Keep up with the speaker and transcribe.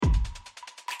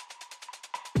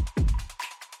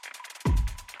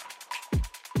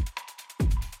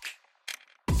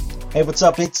Hey, what's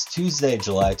up? It's Tuesday,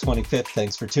 July 25th.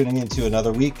 Thanks for tuning in to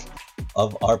another week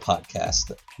of our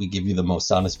podcast. We give you the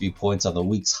most honest viewpoints on the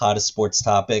week's hottest sports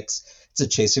topics. It's a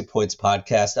Chasing Points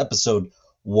podcast, episode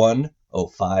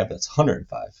 105. That's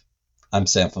 105. I'm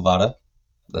Sam Favada.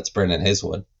 That's Brandon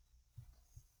Hazelwood.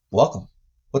 Welcome.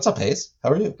 What's up, Hayes?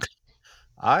 How are you?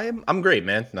 I'm great,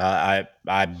 man.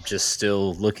 I'm just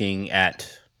still looking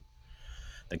at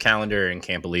the calendar and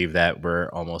can't believe that we're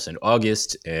almost in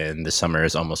August and the summer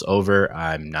is almost over.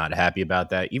 I'm not happy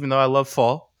about that, even though I love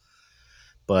fall.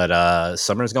 But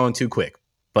summer is going too quick.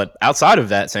 But outside of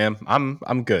that, Sam,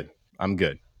 I'm good. I'm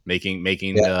good. Making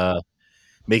Yeah,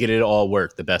 making it all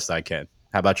work the best I can.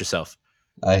 How about yourself?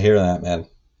 I hear that, man.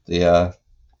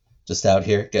 Just out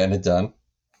here getting it done.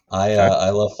 Okay. I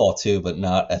love fall too, but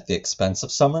not at the expense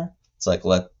of summer. It's like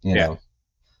Yeah.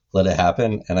 let it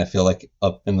happen. And I feel like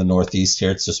up in the Northeast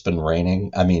here, it's just been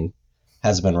raining. I mean,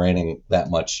 hasn't been raining that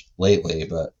much lately,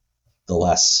 but the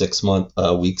last 6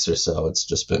 weeks or so, it's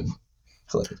just been,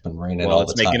 I feel like it's been raining Well, all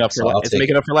the time. So I'll it's take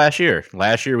making it. up for last year.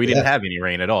 Last year we didn't Yeah. have any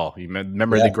rain at all. You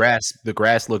remember Yeah. the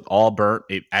grass looked all burnt.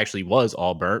 It actually was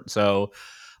all burnt. So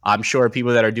I'm sure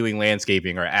people that are doing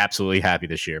landscaping are absolutely happy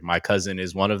this year. My cousin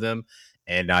is one of them,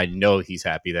 and I know he's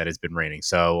happy that it's been raining.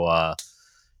 So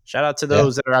shout out to Yeah.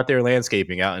 those that are out there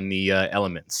landscaping out in the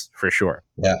elements for sure.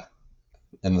 Yeah.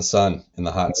 In the sun, in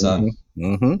the hot sun.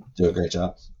 Mm-hmm. Do a great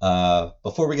job.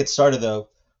 Before we get started, though,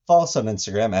 follow us on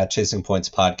Instagram at Chasing Points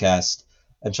Podcast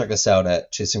and check us out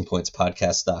at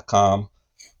chasingpointspodcast.com.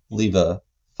 Leave a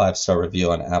 5-star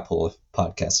review on Apple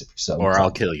Podcasts if you're so Or I'll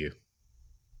inclined. kill you.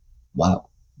 Wow.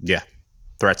 Yeah,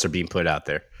 threats are being put out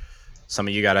there. Some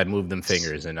of you got to move them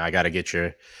fingers, and I got to get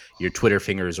your Twitter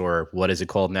fingers, or what is it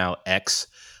called now, X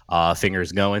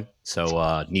fingers going.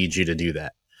 So need you to do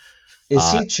that.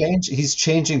 Is he change? He's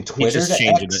changing He's Twitter just to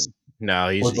changing it. X, No,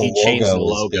 or the he changed the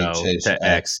logo is being logo changed to to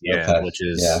X. X. Yeah, Okay. which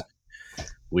is Yeah.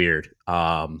 weird.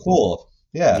 Cool.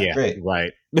 Yeah. Yeah, Great.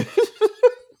 right.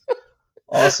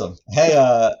 Awesome. Hey,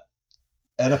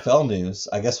 NFL news.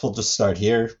 I guess we'll just start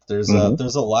here. hmm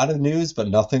There's a lot of news, but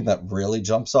nothing that really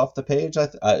jumps off the page.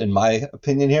 In my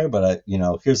opinion here, but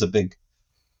here's a big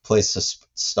place to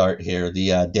start here.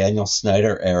 The Daniel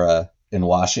Snyder era in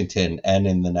Washington and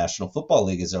in the National Football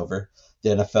League is over. The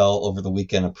NFL over the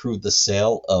weekend approved the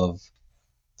sale of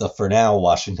the, for now,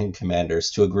 Washington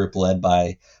Commanders to a group led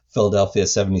by Philadelphia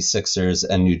 76ers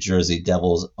and New Jersey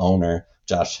Devils owner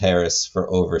Josh Harris for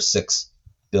over $6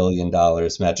 billion.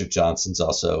 Magic Johnson's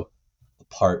also a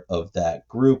part of that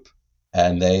group,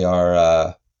 and they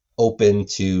are open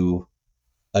to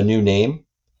a new name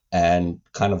and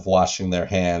kind of washing their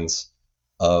hands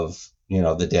of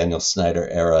the Daniel Snyder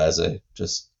era, as I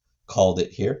just called it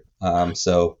here.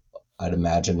 So I'd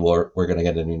imagine we're going to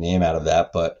get a new name out of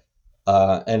that. But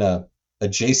in a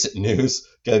adjacent news,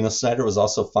 Daniel Snyder was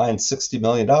also fined $60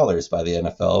 million by the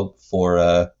NFL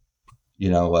for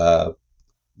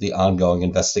the ongoing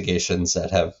investigations that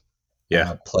have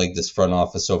Yeah, plagued this front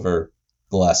office over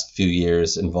the last few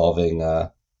years, involving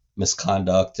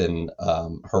misconduct and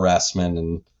harassment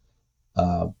and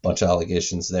a bunch of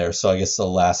allegations there. So I guess the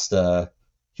last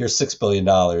here's $6 billion,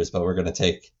 but we're going to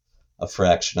take a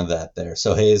fraction of that there.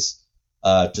 So Hayes,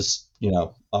 just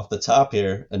off the top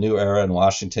here, a new era in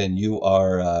Washington. You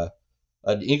are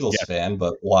an Eagles yes, fan,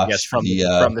 but yes. watched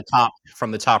the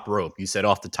From the top rope. You said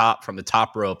off the top, from the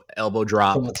top rope, elbow from the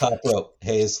drop, top rope.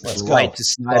 Hayes, let's right go. to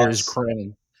Snyder's Thoughts?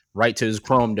 chrome, right to his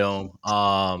chrome dome.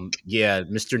 Yeah,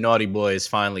 Mr. Naughty Boy is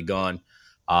finally gone.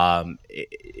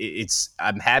 It's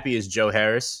I'm happy as Joe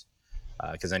Harris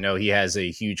because I know he has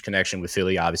a huge connection with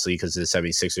Philly, obviously because of the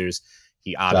 76ers.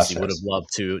 He Josh obviously would have Harris. loved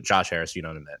to Josh Harris, you know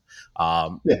what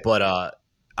I meant. Yeah. But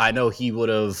I know he would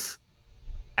have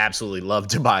absolutely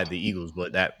loved to buy the Eagles,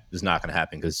 but that is not going to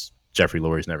happen because Jeffrey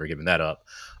Lurie's never given that up.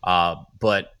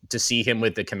 But to see him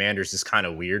with the Commanders is kind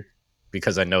of weird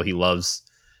because I know he loves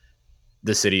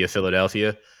the city of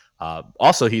Philadelphia.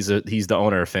 Also, he's the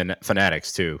owner of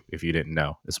Fanatics too, if you didn't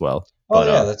know as well. Oh But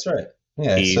yeah, that's right.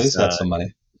 Yeah, so he's he's got some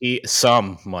money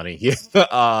some money, yeah,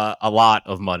 a lot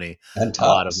of money, and a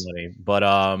lot of ties. money. But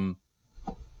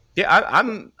yeah,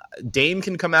 I'm Dame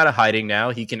can come out of hiding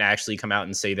now. He can actually come out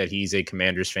and say that he's a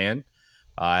Commanders fan.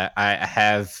 I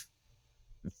have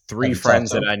Have three you talked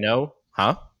friends to that him? I know.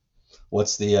 Huh?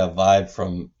 What's the vibe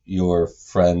from your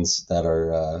friends that are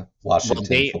Well, Washington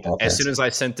Dame. football As soon fans? as I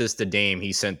sent this to Dame,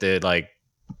 he sent the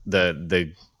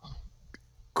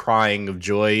crying of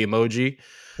joy emoji.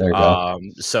 There you go.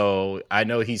 So I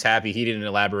know he's happy. He didn't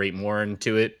elaborate more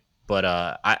into it, but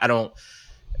I don't.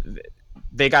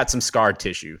 They got some scar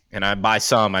tissue, and by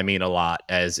some I mean a lot.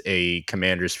 As a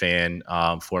Commanders fan,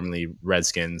 formerly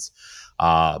Redskins,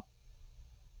 uh,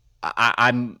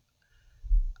 I'm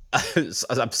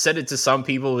I've said it to some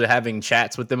people having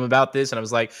chats with them about this, and I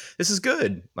was like, "This is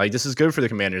good. Like, this is good for the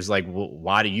Commanders. Like,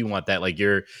 why do you want that? Like,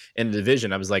 you're in the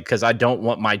division." I was like, "Because I don't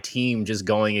want my team just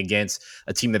going against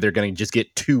a team that they're going to just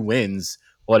get 2 wins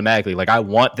automatically. Like, I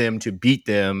want them to beat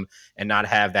them and not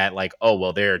have that like, oh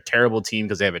well, they're a terrible team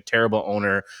because they have a terrible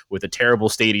owner with a terrible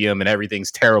stadium and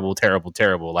everything's terrible, terrible,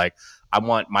 terrible. Like, I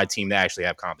want my team to actually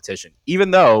have competition,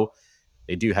 even though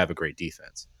they do have a great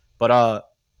defense. But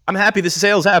I'm happy this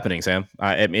sale is happening, Sam.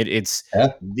 It's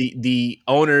Yeah, the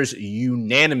owners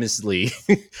unanimously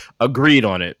agreed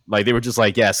on it. Like they were just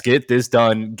like, yes, get this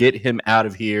done, get him out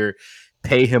of here,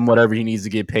 pay him whatever he needs to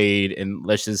get paid, and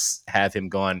let's just have him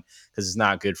gone because it's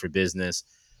not good for business.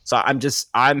 So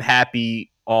I'm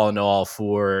happy all in all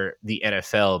for the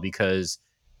NFL because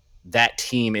that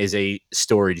team is a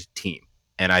storied team,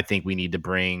 and I think we need to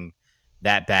bring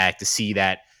that back to see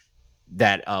that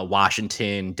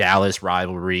Washington Dallas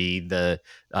rivalry, the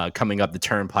coming up the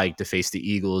turnpike to face the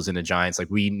Eagles and the Giants. Like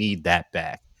we need that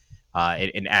back.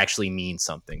 It actually means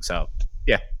something. So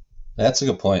yeah, that's a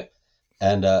good point.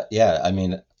 And yeah, I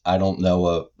mean, I don't know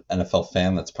a NFL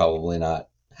fan that's probably not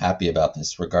happy about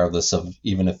this, regardless of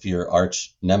even if you're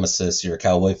arch nemesis, you're a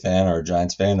Cowboy fan or a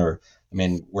Giants fan, or I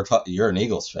mean, you're an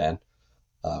Eagles fan,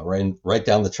 right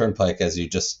down the turnpike as you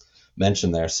just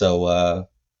mentioned there. So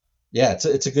yeah,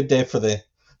 it's a good day for the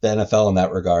NFL in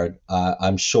that regard.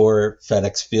 I'm sure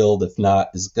FedEx Field, if not,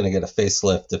 is going to get a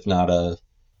facelift, if not a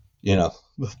you know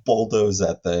bulldoze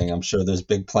that thing. I'm sure there's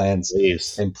big plans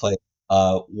please. in play.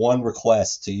 One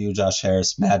request to you, Josh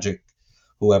Harris, Magic,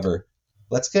 whoever.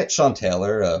 Let's get Sean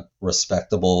Taylor a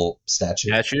respectable statue.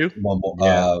 Statue? One more,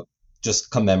 Yeah. just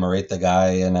commemorate the guy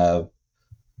in a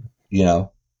you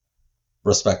know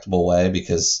respectable way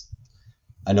because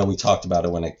I know we talked about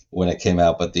it when it came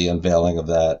out, but the unveiling of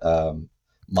that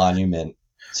monument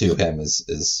to him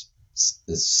is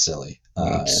silly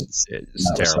and It's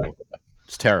not terrible. respectable.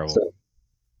 It's terrible. So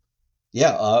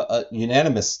yeah,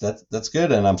 unanimous. That's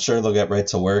good, and I'm sure they'll get right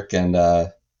to work. And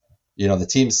the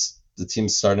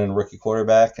team's starting a rookie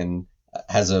quarterback and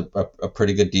has a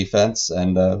pretty good defense,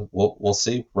 and we'll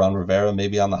see. Ron Rivera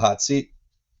maybe on the hot seat.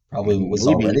 Probably was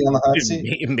Maybe, already on the hot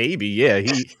seat. maybe, yeah.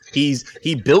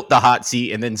 He built the hot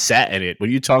seat and then sat in it. What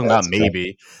are you talking about? That's true.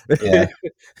 Maybe. Yeah,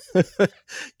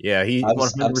 Yeah, he I'm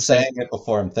 100%. saying it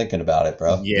before I'm thinking about it,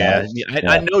 bro. Yeah, Now,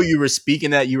 I yeah. know you were speaking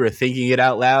that you were thinking it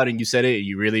out loud and you said it.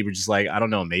 You really were just like, I don't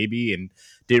know, maybe, and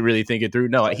didn't really think it through.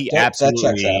 No, he That checks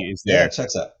absolutely out. is Yeah, it there.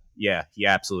 checks out. Yeah, he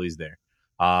absolutely is there.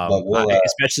 But we'll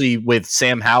Especially with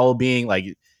Sam Howell being like,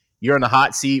 you're in the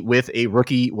hot seat with a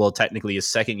rookie, well, technically a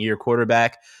second year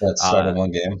quarterback. that Uh, started one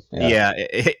game. Yeah,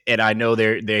 yeah, and I know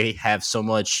they have so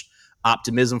much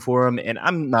optimism for him, and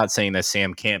I'm not saying that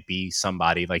Sam can't be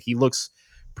somebody. Like he looks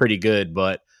pretty good,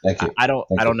 but thank you, I thank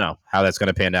you. don't know how that's going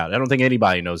to pan out. I don't think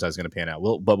anybody knows how it's going to pan out.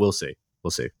 But we'll see. We'll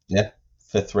see. Yeah,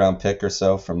 fifth round pick or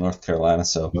so from North Carolina.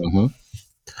 So Mm-hmm.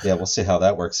 yeah, we'll see how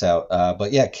that works out.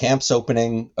 But yeah, camps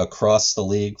opening across the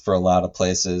league for a lot of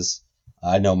places.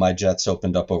 I know my Jets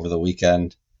opened up over the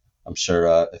weekend. I'm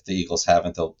sure if the Eagles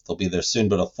haven't, they'll be there soon.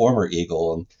 But a former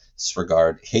Eagle in this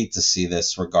regard, hate to see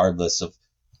this, regardless of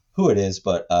who it is.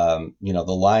 But the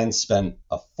Lions spent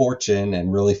a fortune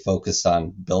and really focused on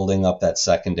building up that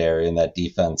secondary and that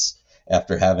defense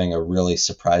after having a really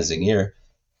surprising year.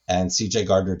 And CJ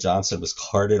Gardner Johnson was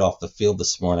carted off the field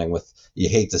this morning with, you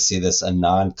hate to see this, a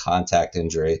non contact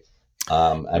injury.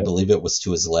 I Yep. believe it was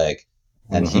to his leg.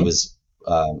 And he Mm-hmm. was,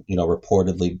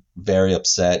 reportedly very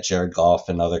upset. Jared Goff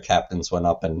and other captains went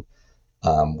up and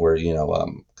were,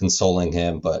 consoling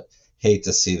him, but hate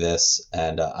to see this.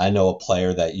 And I know a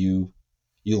player that you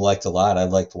liked a lot. I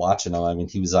liked watching him. I mean,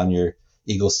 he was on your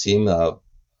Eagles team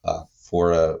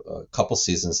for a couple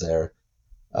seasons there.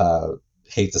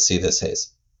 Hate to see this,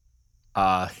 Hayes.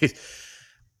 Uh,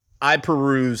 I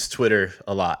peruse Twitter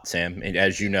a lot, Sam, and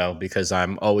as you know, because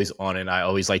I'm always on it. I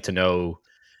always like to know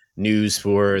news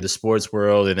for the sports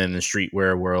world and then the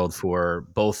streetwear world for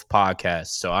both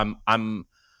podcasts. So I'm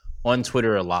on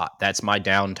Twitter a lot. That's my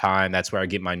downtime. That's where I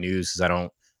get my news because I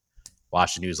don't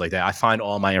watch the news like that. I find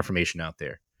all my information out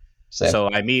there. Same. So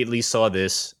I immediately saw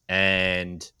this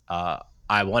and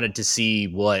I wanted to see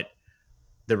what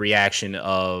the reaction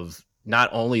of not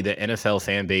only the NFL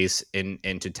fan base in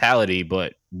totality,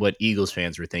 but what Eagles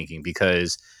fans were thinking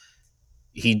because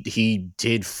he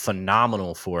did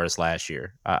phenomenal for us last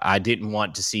year. I didn't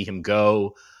want to see him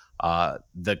go.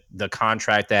 The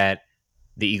contract that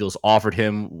the Eagles offered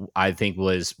him, I think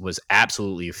was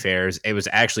absolutely fair. It was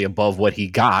actually above what he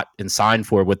got and signed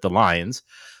for with the Lions.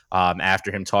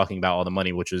 After him talking about all the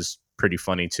money, which was pretty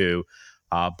funny too.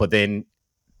 But then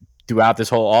throughout this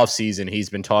whole offseason, he's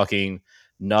been talking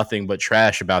nothing but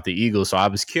trash about the Eagles. So I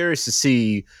was curious to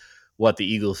see what the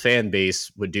Eagles fan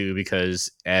base would do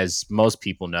because, as most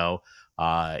people know,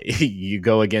 you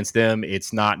go against them,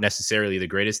 it's not necessarily the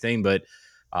greatest thing. But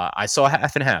I saw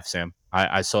half and half, Sam.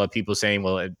 I saw people saying,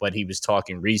 well, what he was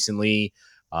talking recently,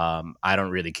 I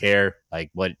don't really care. Like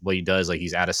what he does, like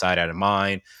he's out of sight, out of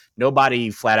mind. Nobody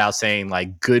flat out saying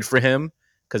like good for him.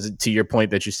 Because to your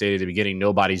point that you stated at the beginning,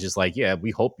 nobody's just like, yeah,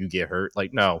 we hope you get hurt.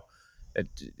 Like, no,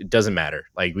 it doesn't matter.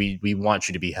 Like we want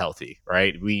you to be healthy,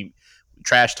 right? We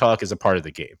trash talk is a part of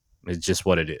the game. It's just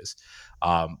what it is.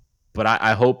 Um, but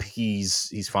I hope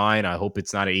he's fine. I hope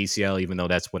it's not an ACL, even though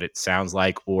that's what it sounds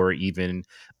like, or even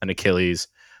an Achilles.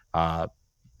 Uh,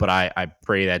 but I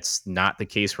pray that's not the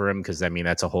case for him because I mean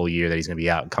that's a whole year that he's going to be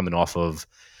out, coming off of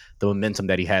the momentum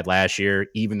that he had last year.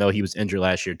 Even though he was injured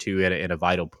last year too at a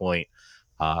vital point,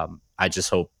 I just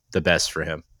hope the best for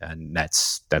him, and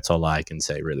that's all I can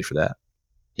say really for that.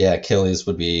 Yeah, Achilles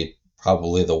would be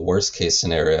probably the worst case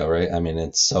scenario, right? I mean,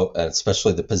 it's so,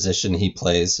 especially the position he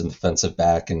plays in defensive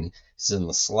back, and he's in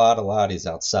the slot a lot. He's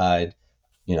outside.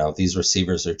 You know, these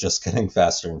receivers are just getting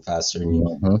faster and faster, and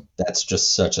Mm-hmm. that's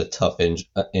just such a tough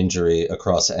injury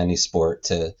across any sport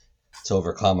to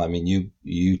overcome. I mean,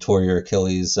 you tore your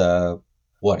Achilles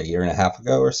what, a year and a half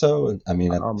ago or so. I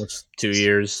mean, Almost 2 it's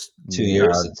years. 2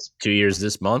 years. It's 2 years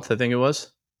this month, I think it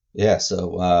was. yeah.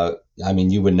 So I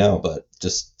mean, you would know, but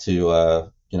just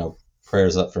to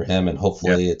prayers up for him, and Yeah,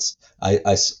 hopefully it's.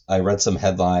 I read some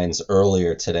headlines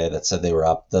earlier today that said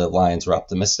the Lions were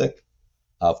optimistic.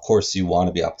 Of course, you want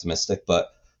to be optimistic, but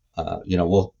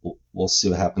we'll see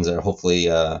what happens there. Hopefully,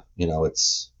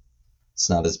 it's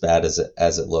not as bad as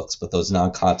it looks. But those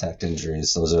non-contact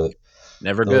injuries,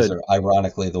 never those good. are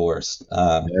ironically the worst.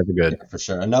 Never good. Yeah, for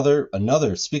sure.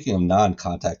 Another. Speaking of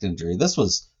non-contact injury, this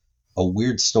was a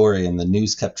weird story, and the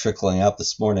news kept trickling out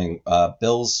this morning.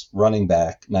 Bills running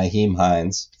back Naheem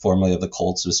Hines, formerly of the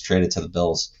Colts, was traded to the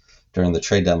Bills during the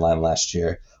trade deadline last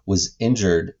year, was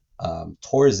injured,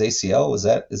 tore his ACL. Is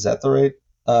that the right?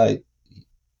 Uh,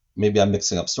 Maybe I'm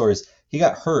mixing up stories. He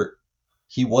got hurt.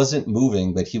 He wasn't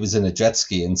moving, but he was in a jet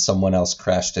ski, and someone else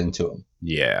crashed into him,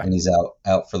 Yeah, and he's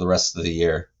out for the rest of the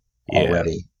year yeah.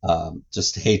 already.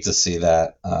 Just hate to see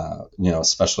that,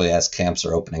 especially as camps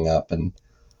are opening up, and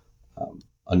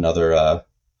another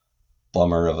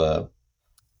bummer of a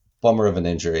bummer of an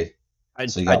injury. I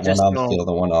So you I got one just on the don't. field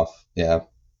and one off. Yeah,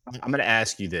 I'm going to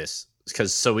ask you this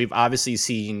because so we've obviously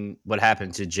seen what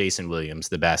happened to Jason Williams,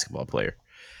 the basketball player,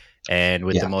 and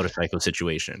with the yeah, motorcycle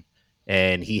situation.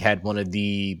 And he had one of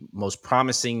the most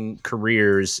promising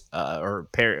careers,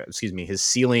 excuse me, his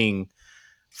ceiling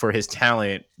for his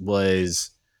talent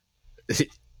was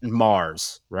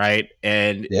Mars, right?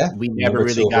 And yeah. we never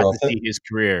Number two really got overall to pick. see his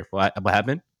career. What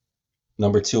happened?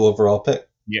 Number two overall pick.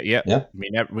 Yeah, yeah.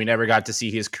 Yeah, We never got to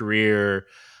see his career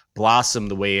blossom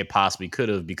the way it possibly could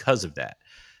have because of that.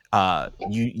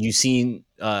 You seen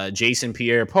Jason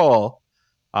Pierre-Paul,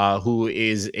 who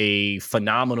is a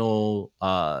phenomenal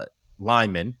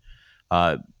lineman,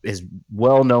 is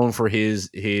well known for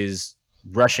his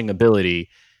rushing ability.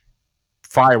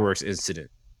 Fireworks incident,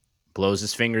 blows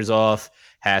his fingers off,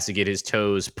 has to get his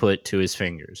toes put to his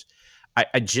fingers.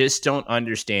 I just don't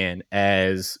understand.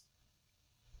 As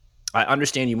I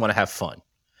understand, you want to have fun,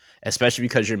 especially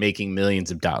because you're making millions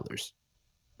of dollars.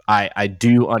 I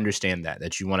do understand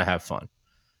that you want to have fun,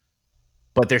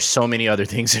 but there's so many other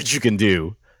things that you can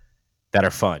do that are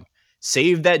fun.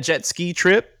 Save that jet ski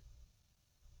trip,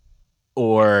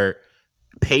 or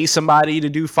pay somebody to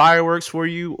do fireworks for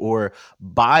you, or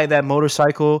buy that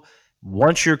motorcycle.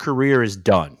 Once your career is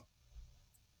done,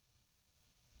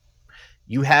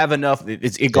 you have enough.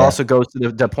 It yeah, also goes to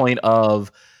the point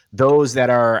of those that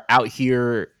are out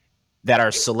here that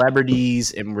are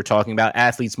celebrities, and we're talking about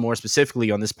athletes more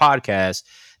specifically on this podcast,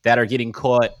 that are getting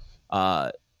caught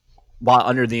while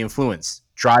under the influence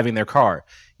driving their car.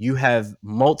 You have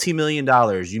multi-million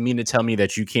dollars. You mean to tell me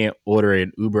that you can't order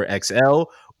an Uber XL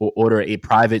or order a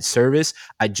private service?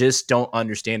 I just don't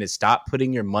understand it. Stop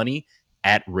putting your money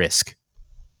at risk.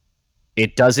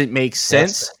 It doesn't make yeah. That's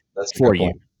sense that's a for good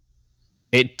you.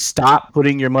 point. Stop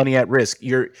putting your money at risk.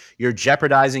 You're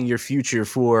jeopardizing your future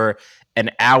for an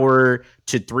hour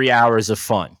to 3 hours of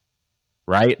fun,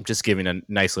 right? I'm just giving a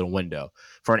nice little window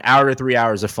for an hour to 3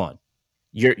 hours of fun.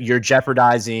 You're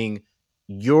jeopardizing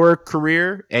your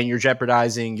career, and you're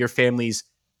jeopardizing your family's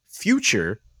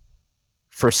future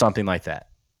for something like that.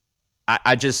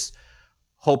 I just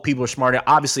hope people are smarter.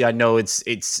 Obviously, I know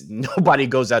it's nobody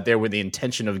goes out there with the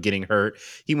intention of getting hurt.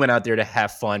 He went out there to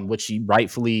have fun, which he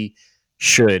rightfully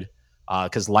should,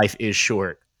 because life is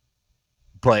short.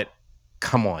 But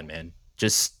come on, man.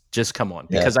 Just come on.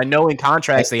 Yeah. Because I know in I,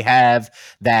 contracts they have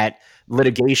that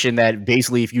litigation that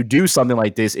basically if you do something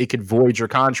like this, it could void your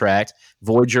contract,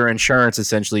 void your insurance,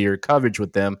 essentially your coverage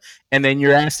with them, and then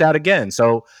you're asked out again.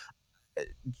 So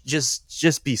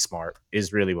just be smart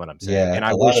is really what I'm saying. yeah, And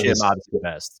I a lot wish of him this. obviously the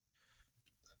best.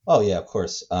 Oh yeah, of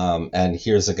course. And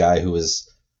here's a guy who was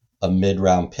a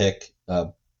mid-round pick,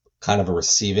 kind of a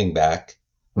receiving back,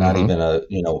 not Mm-hmm.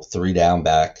 even a three down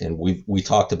back. And we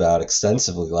talked about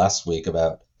extensively last week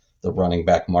about the running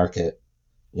back market.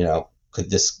 Could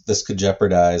this could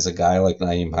jeopardize a guy like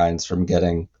Naeem Hines from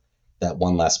getting that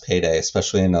one last payday,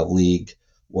 especially in a league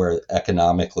where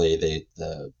economically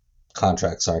the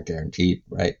contracts aren't guaranteed,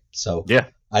 right? So Yeah.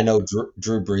 I know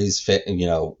Drew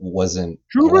Brees wasn't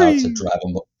Drew allowed to Brees. drive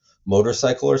a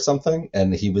motorcycle or something,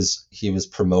 and he was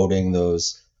promoting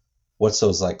those, what's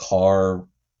those like car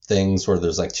things where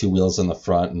there's like two wheels in the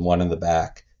front and one in the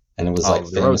back, and it was like Oh,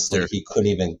 the famously roadster. he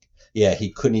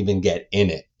couldn't even get in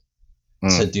it to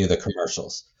Mm. do the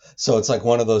commercials. So it's like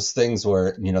one of those things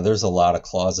where, there's a lot of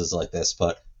clauses like this,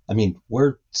 but I mean,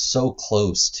 we're so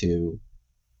close to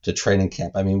training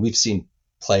camp. I mean, we've seen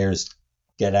players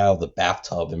get out of the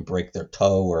bathtub and break their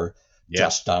toe, or Yeah.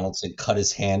 Josh Donaldson cut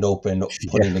his hand open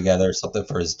Yeah. putting together something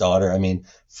for his daughter. I mean,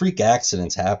 freak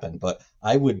accidents happen, but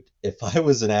if I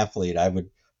was an athlete, I would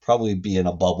probably be in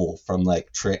a bubble from like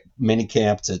mini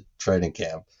camp to training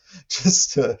camp,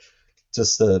 just to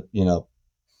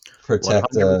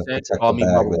protect 100% protect call the me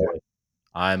bag Bubble there. Boy.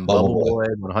 I'm Bubble Bubble boy.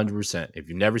 Boy 100%. If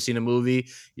you've never seen a movie,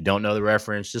 you don't know the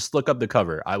reference, just look up the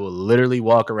cover. I will literally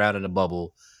walk around in a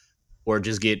bubble or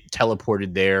just get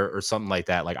teleported there or something like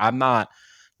that. Like I'm not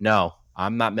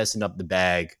messing up the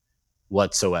bag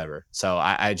whatsoever. So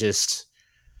I just,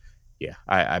 yeah,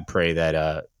 I pray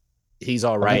that he's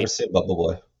all I've never right. seen Bubble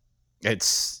Boy.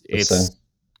 Just saying. It's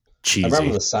I remember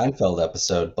cheesy. the Seinfeld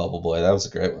episode Bubble Boy. That was a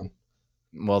great one.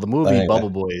 Well, the But movie anyway, Bubble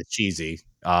Boy is cheesy.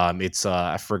 It's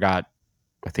I forgot.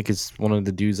 I think it's one of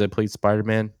the dudes that played Spider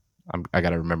Man. I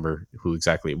gotta remember who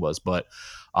exactly it was, but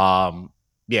um,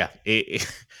 yeah.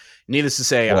 Needless to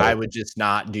say, I right. would just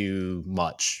not do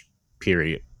much.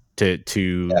 Period.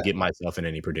 To Yeah. get myself in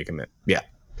any predicament. Yeah.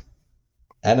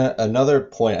 And another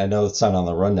point, I know it's not on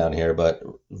the rundown here, but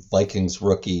Vikings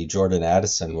rookie Jordan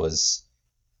Addison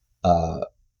uh,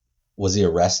 was he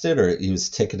arrested, or he was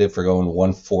ticketed for going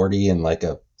 140 in like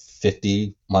a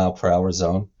 50-mile-per-hour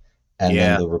zone? And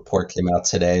then Yeah. the report came out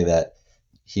today that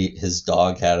his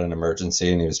dog had an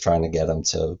emergency and he was trying to get him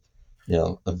to,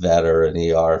 a vet or an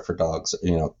ER for dogs,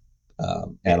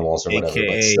 animals or whatever. But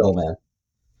AKA still, man,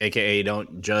 AKA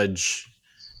don't judge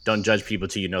people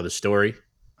till you know the story,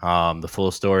 the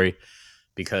full story.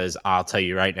 Because I'll tell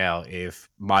you right now, if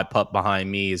my pup behind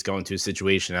me is going to a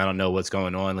situation, I don't know what's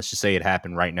going on. Let's just say it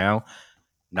happened right now.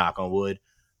 Knock on wood.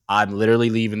 I'm literally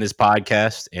leaving this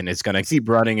podcast and it's gonna keep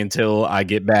running until I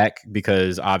get back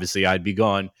because obviously I'd be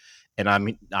gone. And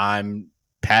I'm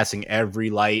passing every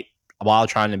light while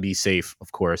trying to be safe,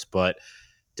 of course, but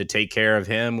to take care of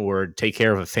him or take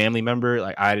care of a family member,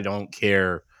 like I don't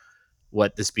care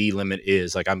what the speed limit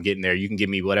is. Like I'm getting there. You can give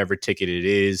me whatever ticket it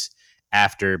is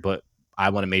after, but I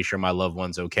want to make sure my loved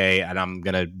one's okay. And I'm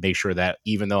going to make sure that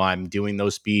even though I'm doing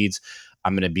those speeds,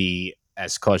 I'm going to be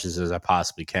as cautious as I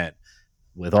possibly can.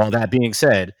 With all that being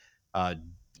said, uh,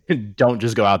 don't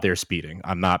just go out there speeding.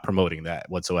 I'm not promoting that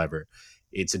whatsoever.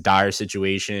 It's a dire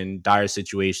situation. Dire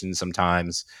situations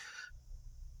sometimes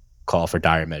call for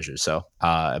dire measures. So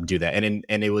do that.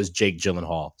 And it was Jake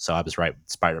Gyllenhaal. So I was right with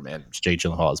Spider Man. Jake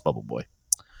Gyllenhaal is Bubble Boy.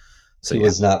 So he yeah,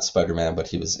 was not Spider-Man, but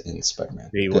he was in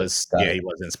Spider-Man. he Good, was. got Yeah, it. he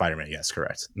was in Spider Man. Yes,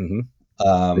 correct.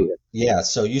 Mm-hmm. Yeah,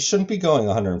 so you shouldn't be going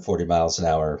 140 miles an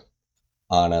hour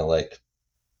on a like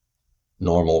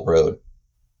normal road.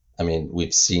 I mean,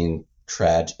 we've seen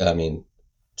I mean,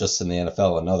 just in the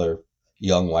NFL, another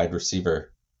young wide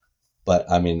receiver. But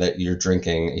I mean, that he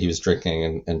was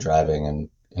drinking and driving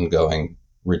and going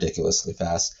ridiculously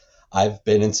fast. I've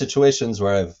been in situations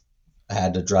where I've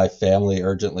had to drive family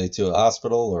urgently to a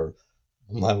hospital, or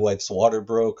my wife's water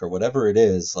broke, or whatever it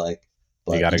is. Like,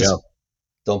 You but got you to go. just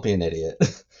don't be an idiot.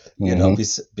 Mm-hmm.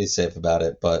 Be safe about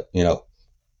it. But Can't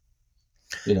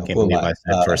who am believe I? I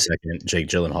said for a second Jake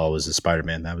Gyllenhaal was a Spider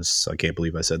Man. I can't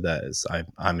believe I said that.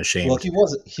 I'm Well, ashamed. he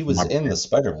wasn't. He For was my in the brand.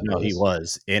 Spider-Man No, he movies.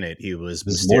 was in it. He was It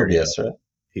was Mysterio. Morbius, right?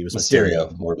 He was Mysterio.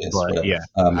 Mysterio, Morbius, But whatever. yeah,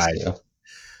 I Mysterio.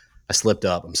 I slipped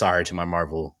up. I'm sorry to my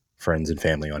Marvel friends and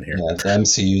family on here. Yeah,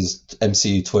 the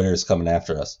MCU Twitter is coming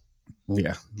after us.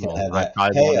 Yeah. Can't Well, have I that.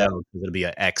 probably Hey, won't know because it'll be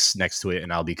an X next to it,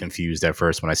 and I'll be confused at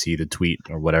first when I see the tweet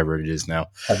or whatever it is now.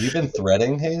 have you been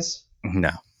threading, Hayes?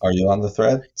 No. Are you on the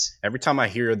threads? Every time I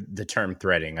hear the term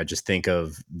threading, I just think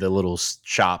of the little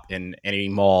shop in any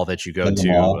mall that you go In the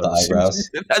to. mall, the eyebrows.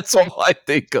 That's all I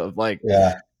think of. Like,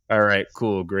 Yeah. all right,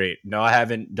 cool, great. No, I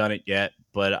haven't done it yet,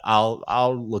 but I'll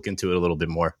look into it a little bit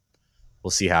more.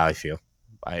 We'll see how I feel.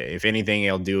 If anything,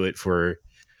 I'll do it for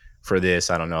this.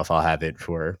 I don't know if I'll have it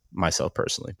for myself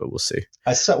personally, but we'll see.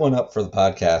 I set one up for the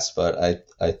podcast, but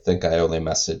I think I only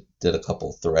did a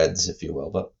couple threads, if you will,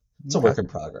 but it's a Okay. work in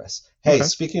progress. Hey, Okay.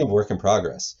 speaking of work in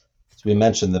progress, as we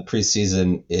mentioned, the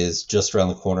preseason is just around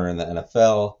the corner in the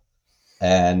NFL.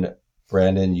 And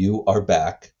Brandon, you are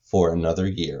back for another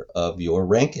year of your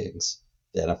rankings,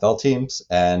 the NFL teams.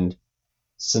 And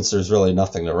since there's really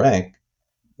nothing to rank,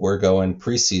 we're going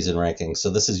preseason rankings. So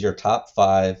this is your top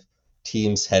 5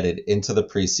 teams headed into the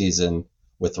preseason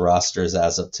with rosters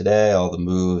as of today, all the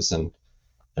moves and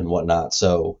whatnot.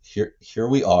 So here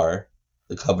we are,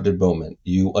 the coveted moment.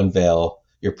 You unveil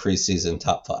your preseason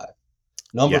top 5.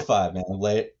 Number Yeah. 5, man,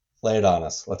 lay it on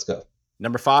us. Let's go.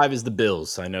 Number 5 is the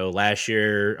Bills. I know last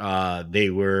year they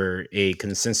were a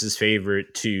consensus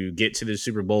favorite to get to the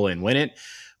Super Bowl and win it.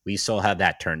 We saw how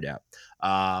that turned out.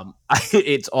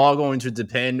 It's all going to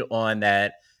depend on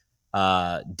that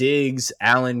Diggs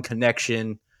Allen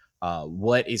connection.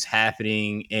 What is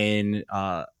happening in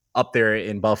up there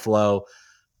in Buffalo?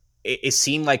 It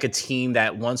seemed like a team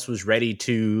that once was ready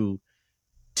to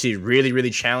really, really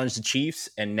challenge the Chiefs.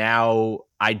 And now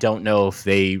I don't know if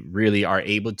they really are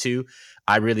able to.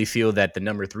 I really feel that the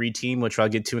number 3 team, which I'll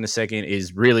get to in a second,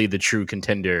 is really the true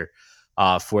contender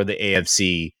for the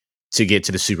AFC to get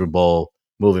to the Super Bowl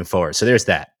moving forward. So there's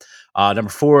that. Number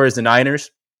 4 is the Niners.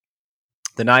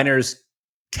 The Niners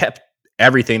kept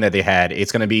everything that they had.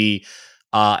 It's going to be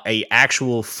a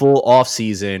actual full off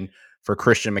season for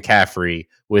Christian McCaffrey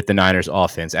with the Niners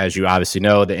offense. As you obviously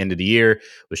know, the end of the year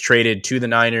was traded to the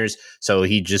Niners, so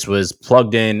he just was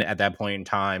plugged in at that point in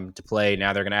time to play.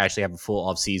 Now they're going to actually have a full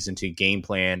off season to game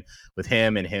plan with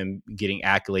him and him getting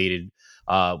accoladed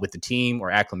with the team or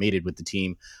acclimated with the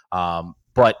team.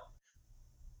 But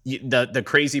the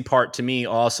crazy part to me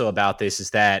also about this is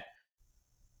that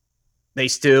we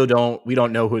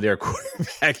don't know who their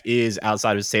quarterback is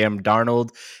outside of Sam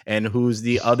Darnold and who's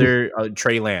the other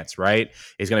Trey Lance, right?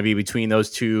 It's going to be between those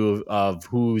two of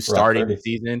who's Brock starting the Purdy.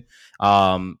 season.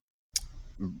 Um,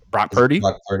 Brock Is Purdy.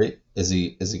 Brock Purdy is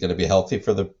he going to be healthy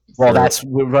Well,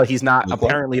 for he's not. week 1?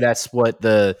 Apparently, that's what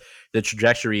the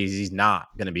trajectory is. He's not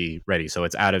going to be ready. So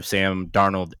it's out of Sam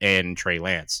Darnold and Trey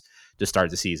Lance to start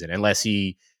the season, unless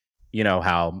he, you know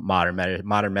how modern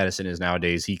medicine is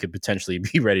nowadays. He could potentially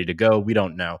be ready to go. We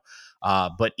don't know.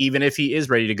 But even if he is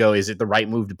ready to go, is it the right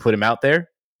move to put him out there?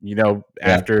 You know, Yeah.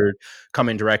 after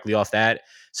coming directly off that.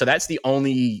 So that's the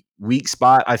only weak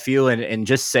spot I feel. And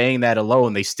just saying that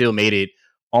alone, they still made it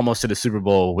almost to the Super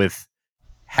Bowl with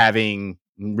having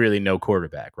really no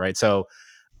quarterback, right? So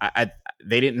I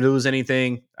they didn't lose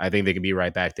anything. I think they could be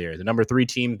right back there. The number 3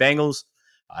 team, Bengals.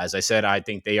 As I said, I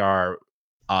think they are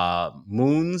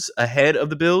moons ahead of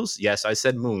the Bills. Yes, I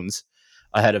said moons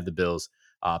ahead of the Bills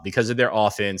because of their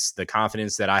offense, the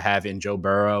confidence that I have in Joe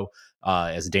Burrow,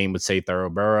 as Dame would say, Thorough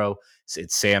Burrow.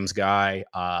 It's Sam's guy.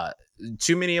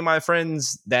 Too many of my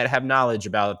friends that have knowledge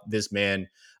about this man,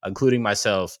 including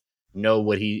myself, know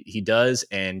what he does,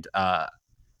 and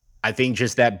I think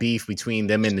just that beef between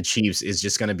them and the Chiefs is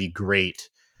just going to be great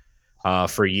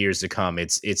for years to come.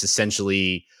 It's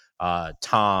essentially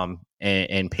Tom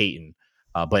and Peyton,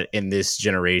 but in this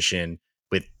generation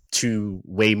with 2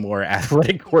 way more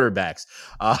athletic quarterbacks.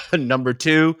 Number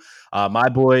 2, my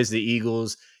boys, the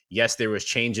Eagles. Yes, there was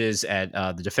changes at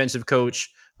the defensive coach,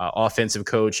 offensive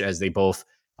coach, as they both.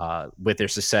 With their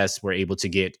success, were able to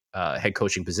get head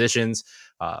coaching positions.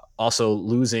 Also,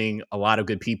 losing a lot of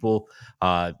good people.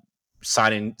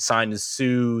 Signed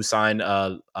Sue, signed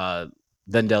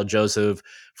Lendell Joseph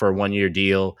for a 1 year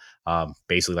deal,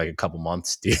 basically like a couple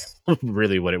months deal,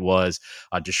 really what it was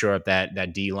to shore up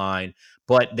that D line.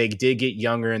 But they did get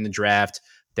younger in the draft.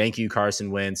 Thank you,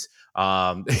 Carson Wentz.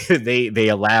 They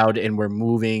allowed and were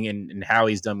moving, and how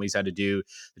he's done what he's had to do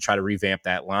to try to revamp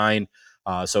that line.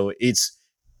 So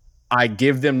I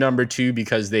give them number 2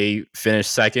 because they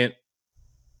finished second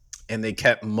and they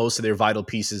kept most of their vital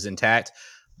pieces intact.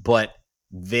 But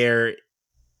they're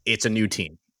it's a new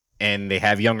team and they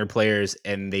have younger players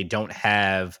and they don't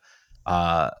have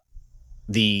uh,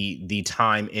 the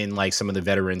time in like some of the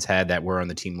veterans had that were on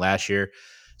the team last year.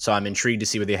 So I'm intrigued to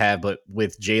see what they have. But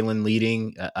with Jalen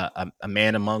leading a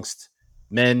man amongst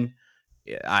men,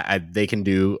 they can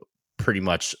do pretty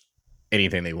much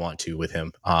anything they want to with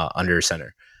him under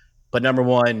center. But number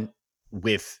 1,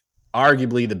 with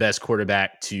arguably the best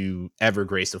quarterback to ever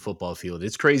grace the football field.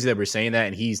 It's crazy that we're saying that,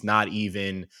 and he's not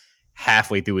even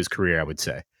halfway through his career, I would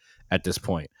say, at this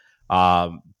point.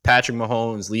 Patrick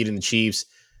Mahomes leading the Chiefs.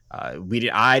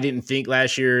 I didn't think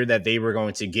last year that they were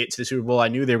going to get to the Super Bowl. I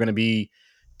knew they were going to be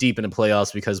deep in the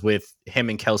playoffs because with him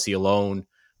and Kelsey alone,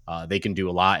 they can do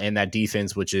a lot. And that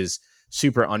defense, which is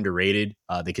super underrated,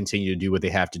 they continue to do what they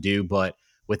have to do. But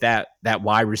with that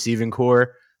wide receiving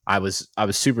core, I was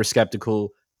super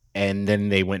skeptical, and then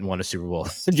they went and won a Super Bowl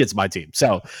against my team.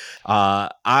 So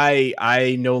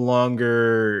I no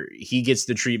longer he gets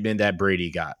the treatment that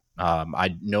Brady got.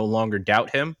 I no longer doubt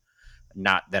him.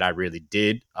 Not that I really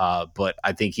did, but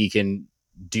I think he can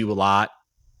do a lot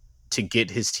to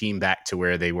get his team back to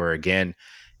where they were again.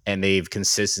 And they've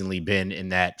consistently been in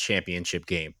that championship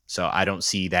game. So I don't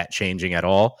see that changing at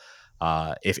all.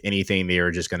 If anything, they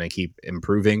are just going to keep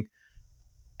improving,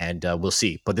 and we'll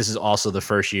see. But this is also the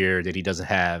first year that he doesn't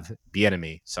have the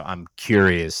enemy. So I'm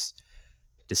curious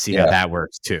to see how Yeah, that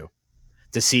works too.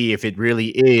 To see if it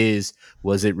really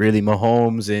was it really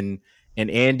Mahomes and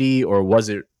Andy, or was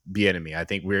it the enemy? I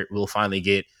think we'll finally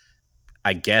get,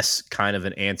 I guess, kind of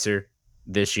an answer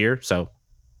this year. So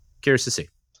curious to see.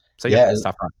 So yeah, yeah.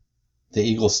 stop on. The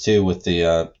Eagles too, with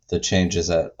the changes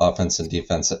at offense and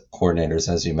defense coordinators,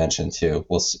 as you mentioned too.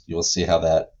 You'll see how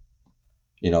that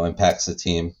impacts the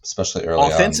team, especially early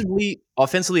on.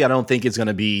 Offensively, I don't think it's going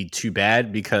to be too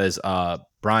bad because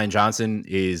Brian Johnson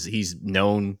he's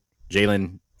known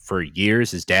Jalen for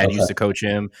years. His dad Okay. used to coach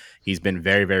him. He's been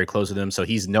very, very close with him, so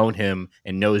he's known him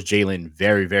and knows Jalen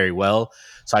very, very well.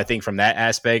 So I think from that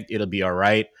aspect, it'll be all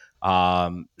right.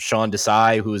 Sean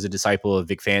Desai, who is a disciple of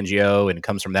Vic Fangio and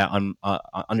comes from that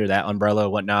under that umbrella,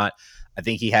 whatnot. I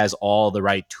think he has all the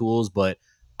right tools, but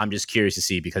I'm just curious to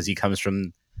see because he comes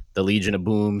from the Legion of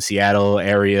Boom, Seattle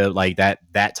area, like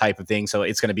that type of thing. So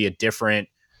it's going to be a different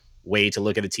way to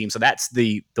look at a team. So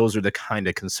those are the kind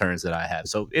of concerns that I have.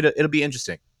 So it'll be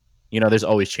interesting. There's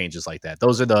always changes like that.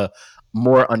 Those are the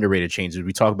more underrated changes.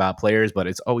 We talk about players, but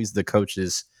it's always the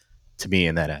coaches to me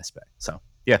in that aspect. So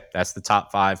yeah, that's the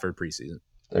top 5 for preseason.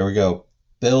 There we go.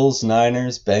 Bills,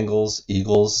 Niners, Bengals,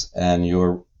 Eagles, and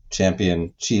your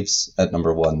champion Chiefs at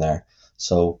number one there.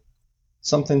 So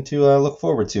something to look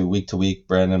forward to week.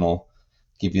 Brandon will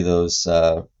give you those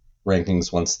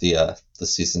rankings once the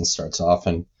season starts off,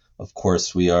 and of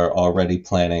course we are already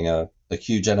planning a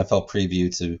huge NFL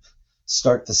preview to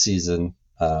start the season.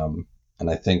 And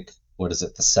I think what is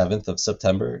it? The 7th of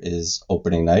September is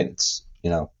opening night. It's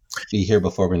be here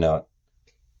before we know it.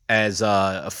 As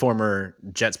a former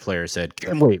Jets player said,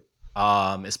 can't wait.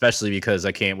 Especially because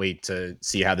I can't wait to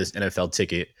see how this NFL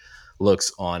ticket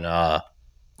looks on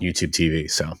YouTube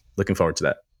TV. So looking forward to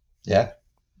that. Yeah,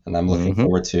 and I'm looking Mm-hmm.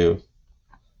 forward to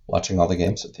watching all the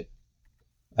games with you.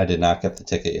 I did not get the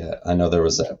ticket yet. I know there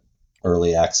was that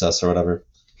early access or whatever.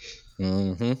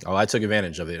 Mm-hmm. Oh, I took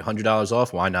advantage of it. $100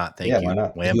 off. Why not? Yeah, Thank why you.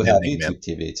 not? Wham, You bam, have bam, bam.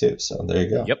 YouTube TV too, so there you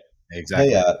go. Yep. Hey,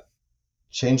 Exactly.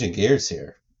 changing gears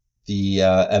here. The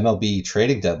MLB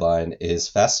trading deadline is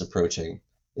fast approaching.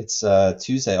 It's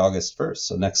Tuesday, August 1st,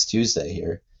 so next Tuesday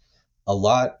here. A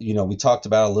lot, we talked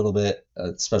about a little bit,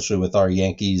 especially with our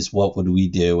Yankees. What would we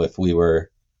do if we were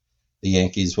the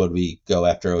Yankees? Would we go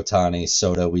after Otani,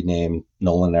 Soto? We named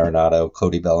Nolan Arenado,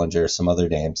 Cody Bellinger, some other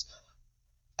names.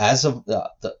 As of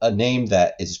a name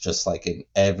that is just like in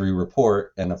every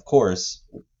report, and of course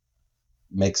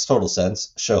makes total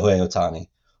sense. Shohei Otani.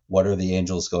 What are the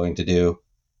Angels going to do?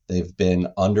 They've been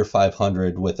under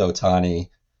 500 with Otani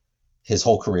his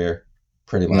whole career,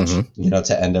 pretty much, Mm-hmm.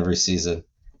 to end every season.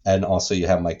 And also, you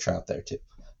have Mike Trout there too.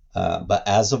 But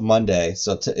as of Monday,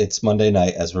 so it's Monday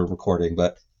night as we're recording,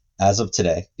 but as of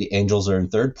today, the Angels are in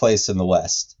third place in the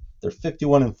West. They're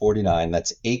 51-49.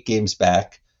 That's 8 games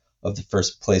back of the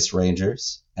first place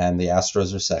Rangers, and the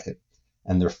Astros are second.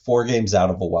 And they're 4 games out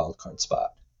of a wild card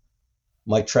spot.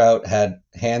 Mike Trout had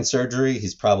hand surgery.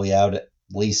 He's probably out at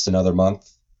least another month.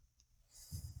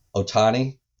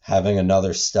 Otani having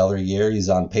another stellar year. He's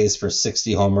on pace for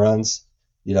 60 home runs.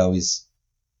 He's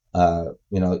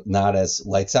not as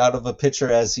lights out of a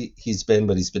pitcher as he's been,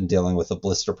 but he's been dealing with a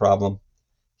blister problem.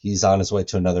 He's on his way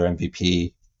to another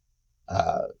MVP.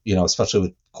 Especially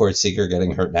with Corey Seager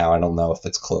getting hurt now, I don't know if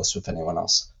it's close with anyone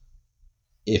else.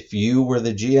 If you were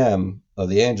the GM of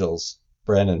the Angels,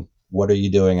 Brandon, what are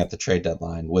you doing at the trade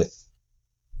deadline with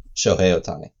Shohei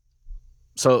Otani?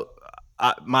 So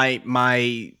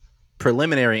my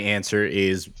preliminary answer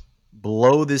is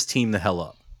blow this team the hell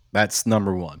up. That's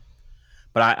number one.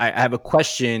 But I have a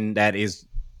question that is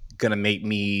gonna make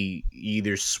me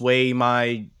either sway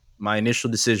my initial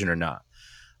decision or not.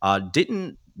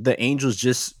 Didn't the Angels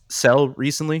just sell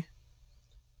recently?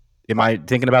 Am I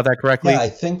thinking about that Yeah, correctly? I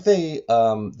think they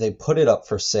put it up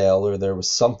for sale or there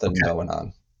was something Okay. going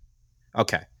on.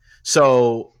 Okay.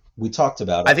 So We talked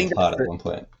about it I on the think that's pod at one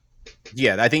point.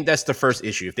 yeah, I think that's the first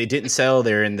issue. If they didn't sell,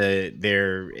 they're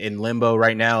in limbo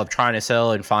right now of trying to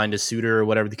sell and find a suitor or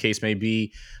whatever the case may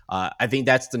be. I think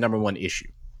that's the number one issue,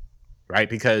 right?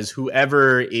 Because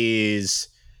whoever is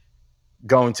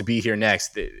going to be here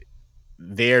next,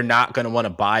 they're not going to want to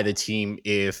buy the team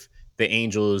if the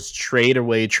Angels trade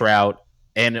away Trout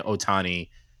and Otani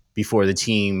before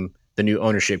the new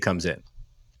ownership comes in,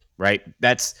 right?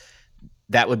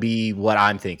 That would be what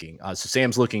I'm thinking. So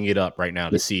Sam's looking it up right now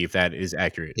to see if that is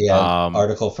accurate. Yeah, an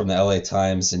article from the LA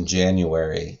Times in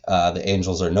January. The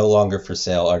Angels are no longer for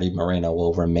sale. Artie Moreno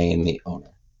will remain the owner.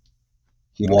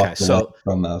 He Okay, walked away so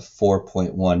from a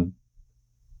 4.1.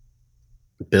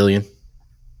 billion.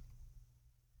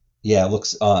 Yeah, it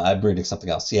looks. I'm reading something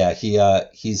else. Yeah,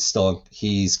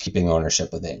 he's keeping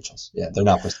ownership of the Angels. Yeah, they're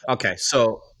not for sale. Okay,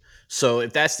 so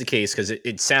if that's the case, because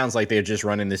it sounds like they're just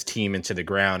running this team into the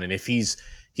ground, and if he's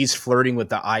flirting with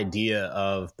the idea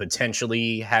of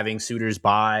potentially having suitors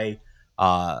buy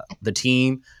the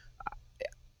team,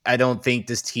 I don't think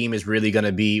this team is really going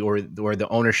to be, or the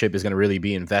ownership is going to really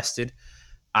be invested.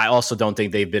 I also don't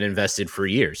think they've been invested for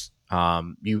years.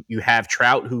 You have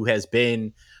Trout, who has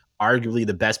been arguably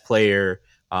the best player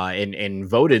and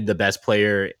voted the best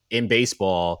player in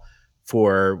baseball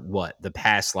for what the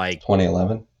past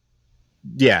 2011.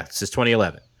 yeah, since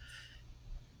 2011.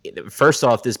 First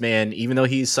off, this man, even though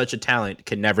he's such a talent,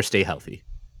 can never stay healthy.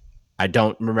 I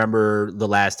don't remember the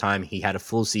last time he had a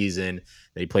full season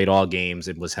that he played all games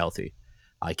and was healthy.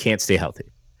 I can't stay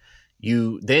healthy.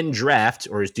 You then draft,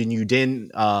 or didn't you then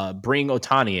bring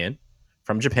Otani in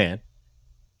from Japan?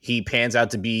 He pans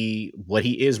out to be what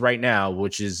he is right now,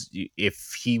 which is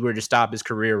if he were to stop his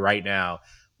career right now,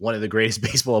 one of the greatest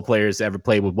baseball players to ever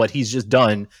play with what he's just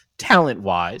done talent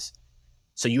wise.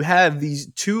 So you have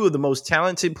these two of the most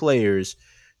talented players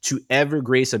to ever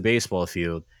grace a baseball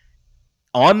field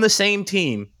on the same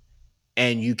team,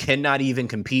 and you cannot even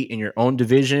compete in your own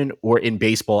division or in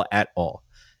baseball at all.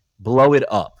 Blow it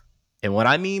up. And what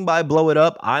I mean by blow it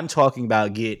up, I'm talking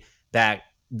about get that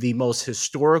the most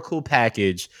historical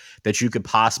package that you could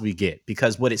possibly get.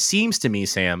 Because what it seems to me,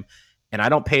 Sam, and I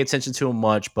don't pay attention to him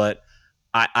much, but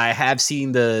I have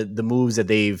seen the moves that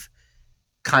they've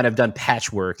kind of done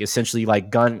patchwork, essentially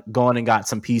like gone and got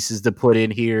some pieces to put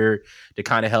in here to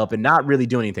kind of help and not really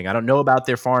do anything. I don't know about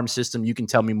their farm system. You can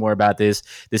tell me more about this.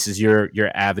 This is your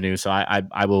avenue. So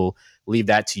I will leave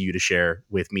that to you to share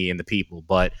with me and the people.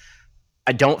 But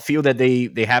I don't feel that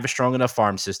they have a strong enough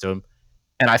farm system.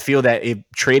 And I feel that if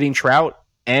trading Trout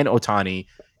and Otani,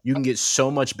 you can get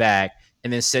so much back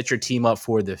and then set your team up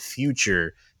for the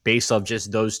future based off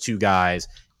just those two guys.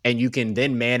 And you can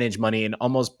then manage money and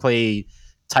almost play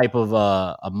type of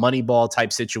a money ball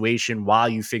type situation while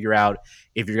you figure out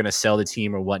if you're going to sell the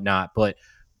team or whatnot. But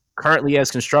currently, as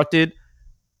constructed,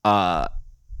 uh,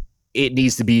 it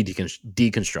needs to be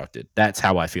deconstructed. That's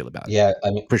how I feel about it, Yeah,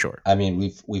 for sure.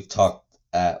 we've talked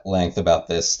at length about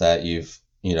this. That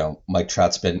Mike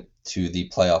Trout's been to the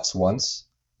playoffs once,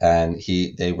 and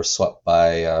they were swept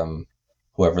by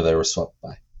whoever they were swept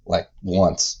by, like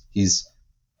once. He's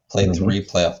played Mm-hmm. 3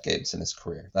 playoff games in his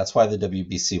career. That's why the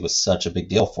WBC was such a big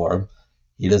deal for him.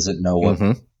 He doesn't know what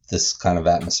Mm-hmm. this kind of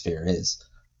atmosphere is.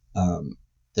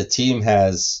 The team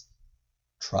has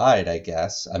tried, I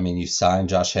guess. I mean, you signed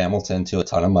Josh Hamilton to a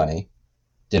ton of money.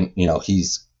 Didn't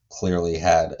he's clearly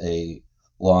had a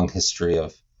long history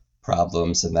of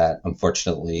problems, and that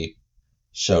unfortunately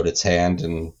showed its hand.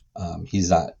 And he's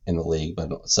not in the league,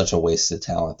 but such a wasted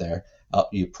talent there.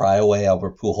 You pry away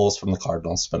Albert Pujols from the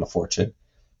Cardinals, spend a fortune.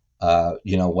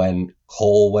 When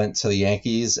Cole went to the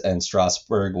Yankees and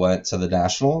Strasburg went to the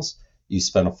Nationals, you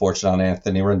spent a fortune on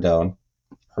Anthony Rendon.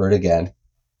 Hurt again.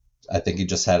 I think he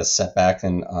just had a setback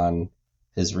on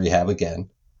his rehab again,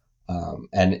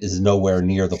 and is nowhere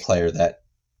near the player that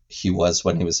he was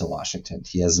when he was in Washington.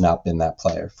 He has not been that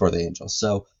player for the Angels.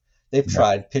 So they've Yeah.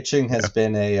 tried. Pitching has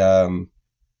been a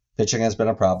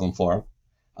problem for him.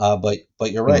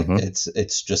 But you're right. Mm-hmm.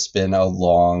 It's just been a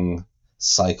long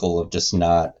cycle of just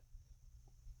not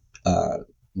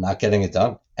getting it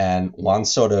done. And Juan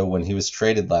Soto, when he was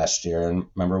traded last year, and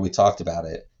remember we talked about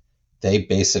it, they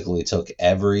basically took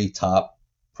every top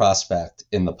prospect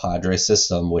in the Padres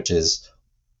system, which is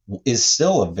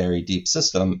still a very deep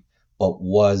system, but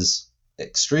was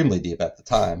extremely deep at the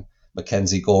time.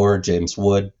 Mackenzie Gore, James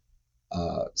Wood,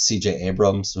 C.J.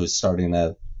 Abrams, who's starting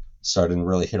to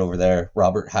really hit over there.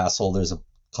 Robert Hassel. There's a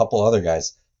couple other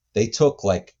guys. They took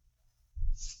like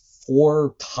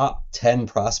 4 top 10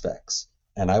 prospects,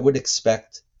 and I would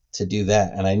expect to do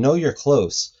that. And I know you're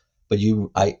close, but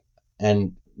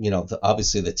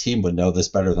obviously the team would know this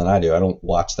better than I do. I don't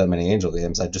watch that many Angel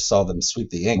games. I just saw them sweep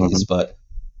the Yankees. Mhm. But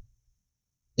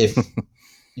if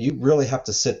you really have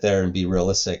to sit there and be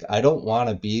realistic, I don't want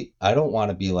to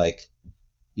be like,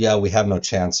 yeah, we have no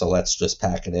chance, so let's just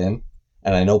pack it in.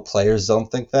 And I know players don't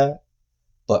think that,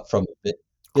 but from a Of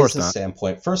course business not.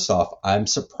 standpoint, first off, I'm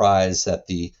surprised that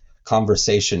the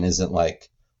conversation isn't like,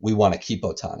 we want to keep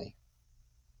Otani.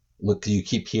 Look, you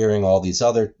keep hearing all these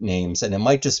other names, and it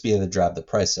might just be to drive the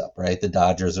price up, right? The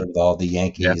Dodgers are involved, the Yeah.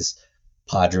 Yankees,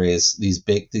 Padres,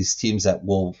 these teams that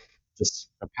will just,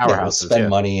 The yeah, will powerhouses. spend Yeah.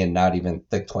 money and not even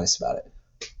think twice about it.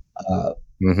 Uh,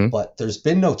 Hmm. but there's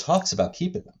been no talks about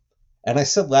keeping him. And I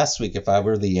said last week, if I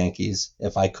were the Yankees,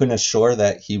 if I couldn't assure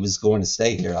that he was going to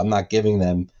stay here, I'm not giving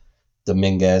them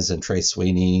Dominguez and Trey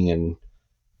Sweeney and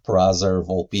Peraza or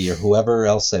Volpe or whoever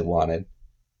else they wanted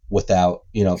without,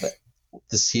 that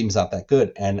this team's not that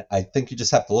good. And I think you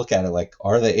just have to look at it like,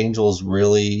 are the Angels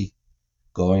really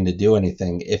going to do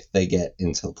anything if they get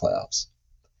into the playoffs?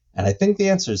 And I think the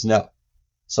answer is no.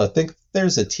 So I think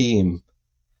there's a team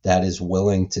that is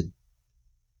willing to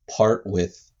part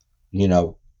with, you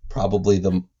know, probably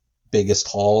the biggest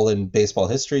haul in baseball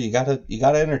history. You gotta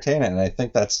entertain it, and I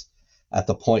think that's at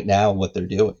the point now what they're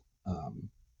doing.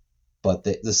 But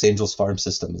this Angels farm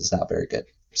system is not very good.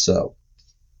 So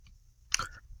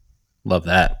Love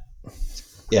that.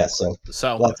 yeah, so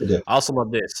So lots to do. I also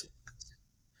love this.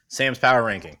 Sam's power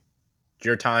ranking. It's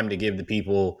your time to give the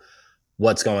people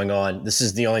what's going on. This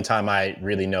is the only time I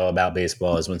really know about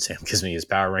baseball is when Sam gives me his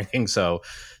power ranking. So,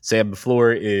 Sam, the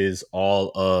floor is all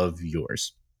of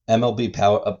yours. MLB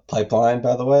Power Pipeline,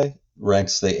 by the way,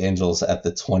 ranks the Angels at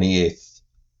the 28th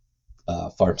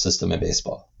farm system in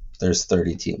baseball. There's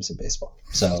 30 teams in baseball,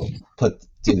 so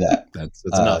do that. That's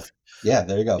Uh, enough. yeah,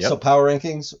 there you go. So Yep. power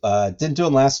rankings. Didn't do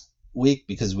them last week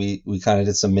because we kind of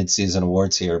did some midseason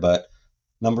awards here, but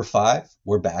number 5,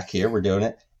 we're back here. We're doing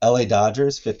it. LA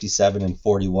Dodgers, 57 and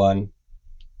 41.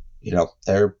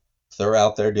 They're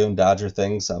out there doing Dodger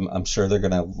things. I'm sure they're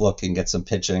going to look and get some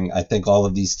pitching. I think all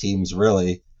of these teams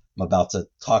really I'm about to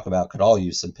talk about could all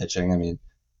use some pitching. I mean,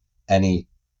 any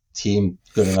team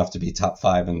good enough to be top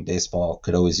 5 in baseball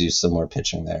could always use some more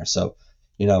pitching there. So,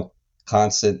 you know,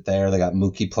 constant there. They got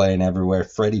Mookie playing everywhere.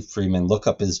 Freddie Freeman, look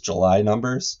up his July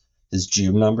numbers, his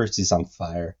June numbers. He's on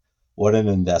fire. What an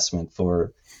investment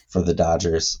for the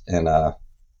Dodgers and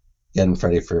getting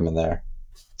Freddie Freeman there.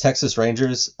 Texas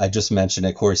Rangers, I just mentioned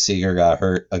it. Corey Seager got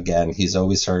hurt again. He's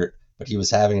always hurt, but he was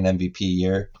having an MVP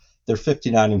year. They're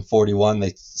 59 and 41.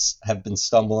 They have been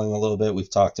stumbling a little bit. We've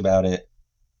talked about it,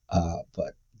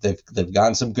 but they've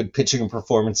gotten some good pitching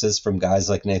performances from guys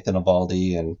like Nathan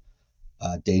Eovaldi and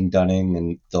Dane Dunning,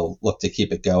 and they'll look to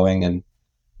keep it going. And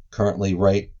currently,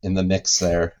 right in the mix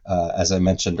there, as I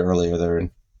mentioned earlier, they're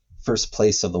in first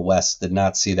place of the West. Did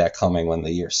not see that coming when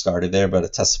the year started there, but a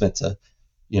testament to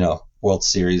World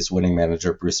Series winning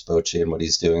manager Bruce Bochy and what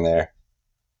he's doing there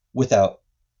without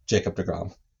Jacob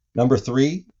deGrom. Number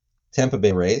 3, Tampa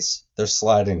Bay Rays. They're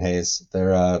sliding haze.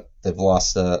 They've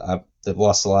lost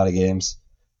a lot of games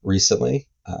recently.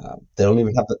 They don't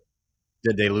even have the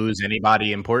Did they lose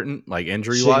anybody important, like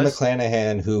injury Shane wise?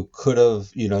 McClanahan, who could have,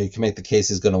 you can make the case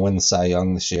he's going to win the Cy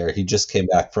Young this year. He just came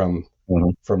back from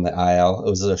the IL. It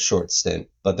was a short stint,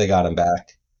 but they got him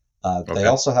back. They Okay.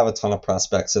 also have a ton of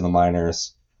prospects in the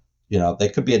minors. They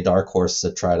could be a dark horse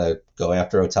to try to go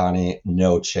after Otani.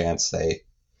 No chance they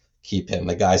keep him.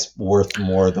 The guy's worth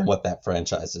more than what that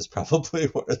franchise is probably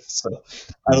worth. So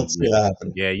I don't see that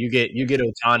happening. Yeah, you get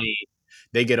Otani.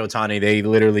 They get Otani. They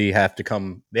literally have to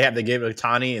come. They have to give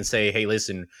Otani and say, "Hey,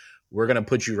 listen, we're gonna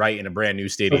put you right in a brand new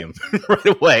stadium right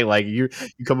away. Like you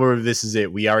come over. This is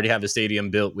it. We already have the stadium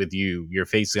built with you. Your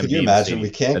face is gonna Could you be in the imagine? We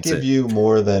stadium. can't That's give it. you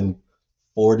more than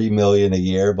 40 million a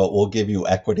year, but we'll give you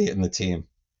equity in the team.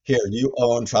 Here, you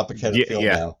own Tropicana Yeah, Field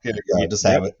yeah, now. Here you go. Just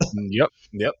yep, have it. yep.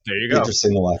 There you Be go.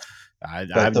 interesting to watch. I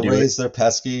But would the do it. Rays, they're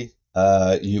pesky.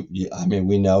 I mean,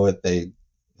 we know it. They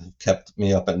kept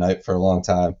me up at night for a long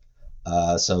time.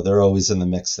 So they're always in the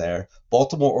mix there.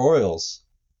 Baltimore Orioles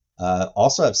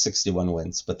also have 61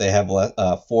 wins, but they have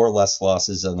 4 less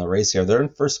losses than the Rays here. They're in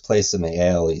first place in the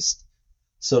AL East.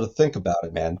 So to think about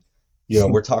it, man,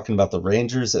 we're talking about the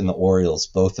Rangers and the Orioles,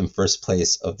 both in first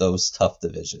place of those tough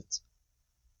divisions.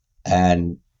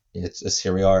 And it's just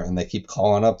here we are, and they keep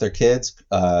calling up their kids.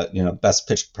 Best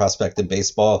pitch prospect in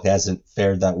baseball hasn't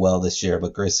fared that well this year,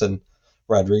 but Grayson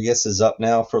Rodriguez is up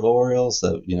now for the Orioles.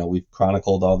 So, we've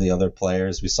chronicled all the other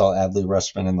players. We saw Adley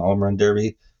Rutschman in the home run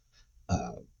derby.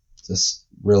 Uh, this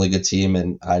really good team,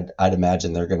 and I'd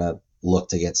imagine they're going to look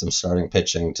to get some starting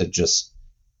pitching to just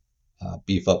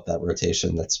beef up that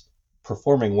rotation that's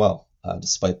performing well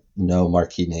despite no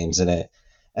marquee names in it.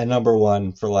 And number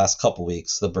one for the last couple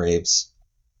weeks, the Braves,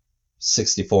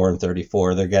 64 and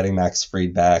 34. They're getting Max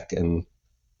Fried back and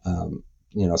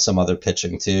some other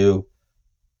pitching too.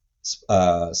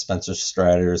 Spencer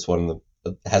Strider is one of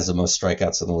the has the most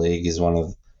strikeouts in the league. He's one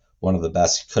of the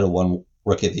best. He could have won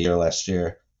Rookie of the Year last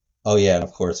year. Oh yeah, and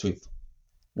of course we've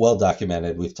well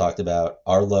documented. We've talked about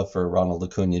our love for Ronald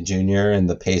Acuna Jr. and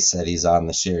the pace that he's on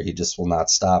this year. He just will not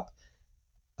stop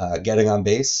getting on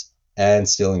base and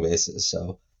stealing bases.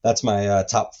 So that's my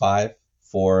top five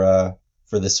for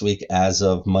this week as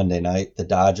of Monday night. The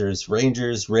Dodgers,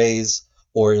 Rangers, Rays,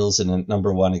 Orioles, and then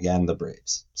number one again, the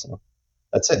Braves. So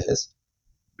that's it.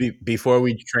 Before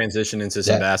we transition into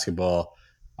some Yeah, basketball,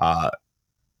 uh,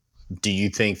 do you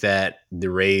think that the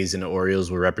Rays and the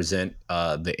Orioles will represent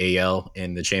the AL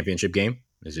in the championship game?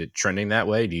 Is it trending that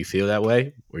way? Do you feel that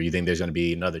way? Or do you think there's going to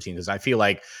be another team? Because I feel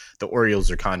like the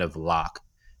Orioles are kind of lock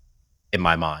in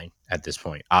my mind at this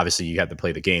point. Obviously, you have to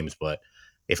play the games, but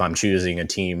if I'm choosing a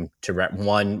team to rep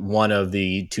one of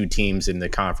the two teams in the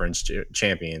conference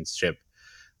championship,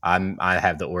 I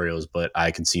have the Orioles, but I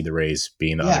can see the Rays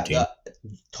being the other yeah,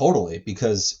 team. totally.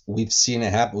 Because we've seen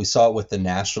it happen. We saw it with the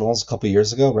Nationals a couple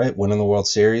years ago, right? Winning the World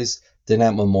Series. Then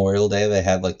at Memorial Day, they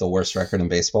had like the worst record in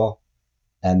baseball,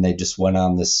 and they just went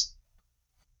on this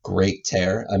great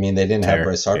tear. I mean, they didn't have Tear,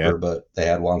 Bryce yeah. Harper, but they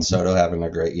had Juan Mhm. Soto having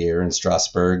a great year in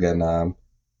Strasburg, and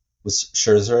was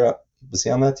Scherzer, was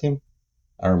he on that team?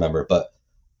 I don't remember, but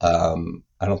I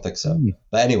don't think so. Mm.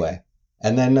 But anyway,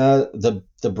 and then the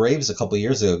Braves a couple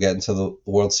years ago getting to the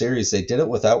World Series, they did it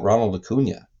without Ronald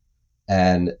Acuna,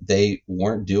 and they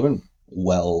weren't doing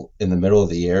well in the middle of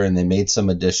the year, and they made some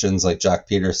additions like Jock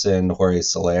Peterson, Jorge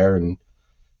Soler, and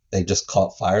they just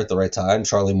caught fire at the right time.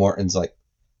 Charlie Morton's like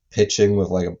pitching with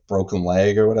like a broken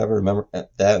leg or whatever. Remember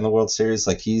that in the World Series?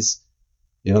 Like he's,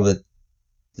 the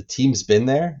team's been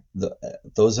there.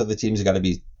 Those are the teams you got to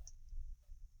be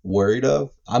worried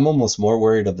of. I'm almost more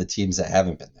worried of the teams that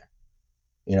haven't been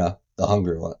there. The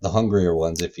hungrier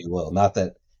ones, if you will. Not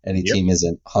that any Yep. team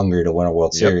isn't hungry to win a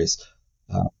World Yep. Series.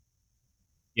 Uh,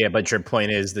 Yeah, but your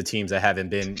point is the teams that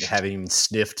haven't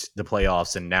sniffed the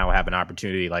playoffs and now have an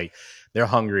opportunity, like they're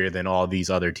hungrier than all these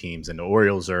other teams, and the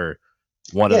Orioles are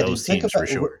one of yeah, dude. those Think teams for about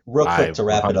sure. real I quick to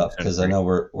wrap it up 100% because I agree.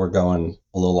 know we're going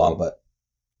a little long, but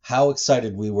how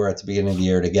excited we were at the beginning of the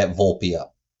year to get Volpe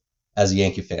up as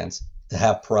Yankee fans, to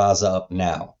have Peraza up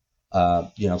now.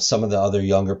 Some of the other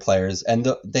younger players, and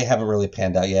they haven't really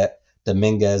panned out yet.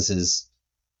 Dominguez is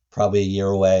probably a year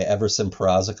away. Everson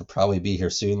Peraza could probably be here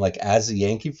soon. Like as a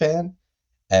Yankee fan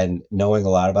and knowing a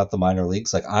lot about the minor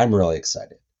leagues, like I'm really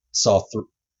excited. Saw through,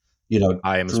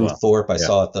 I am as Drew well. Thorpe. I Yeah.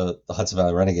 saw at the Hudson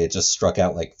Valley Renegade just struck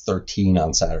out like 13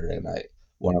 on Saturday night.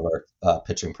 One of our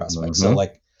pitching prospects. So Hmm.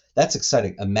 like that's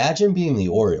exciting. Imagine being the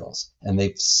Orioles and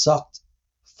they've sucked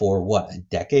for what, a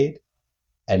decade,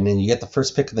 and then you get the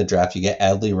first pick in the draft. You get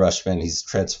Adley Rushman. He's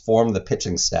transformed the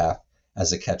pitching staff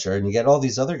as a catcher, and you get all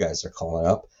these other guys they're calling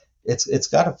up. It's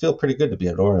got to feel pretty good to be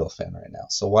an Orioles fan right now.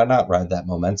 So why not ride that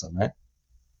momentum, right?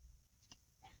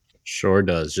 Sure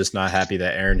does. Just not happy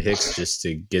that Aaron Hicks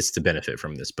gets to benefit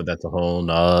from this, but that's a whole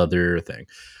nother thing.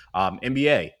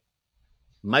 NBA, I've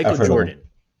Michael heard of them. Jordan.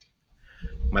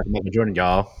 Michael Jordan,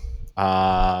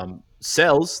 y'all,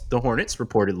 sells the Hornets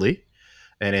reportedly,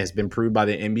 and it has been approved by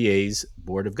the NBA's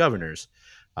Board of Governors.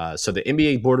 So the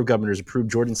NBA Board of Governors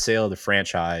approved Jordan's sale of the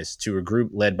franchise to a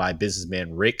group led by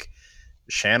businessman Rick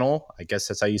Channel, I guess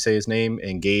that's how you say his name,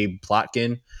 and Gabe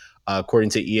Plotkin. According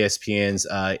to ESPN's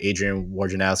Adrian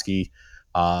Wojnarowski,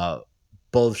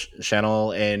 both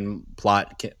Channel and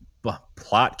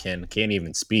Plotkin can't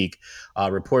even speak.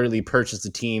 Reportedly purchased the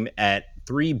team at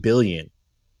 $3 billion.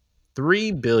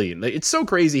 $3 billion. Like, it's so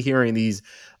crazy hearing these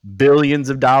billions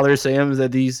of dollars, Sam's,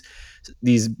 that these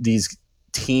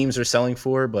teams are selling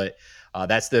for, but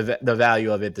that's the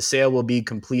value of it. The sale will be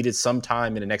completed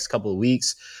sometime in the next couple of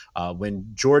weeks. When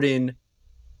Jordan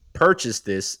purchased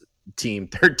this team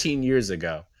 13 years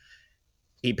ago,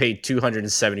 he paid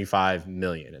 275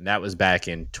 million, and that was back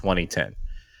in 2010.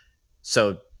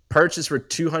 So purchase for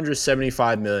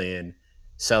 275 million,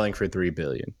 selling for 3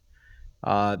 billion.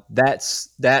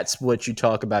 That's what you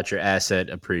talk about your asset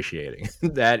appreciating.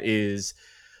 That is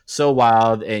so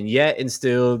wild, and yet and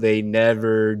still they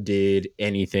never did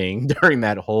anything during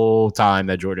that whole time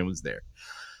that Jordan was there.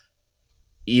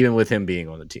 Even with him being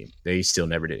on the team, they still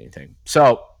never did anything.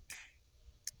 So,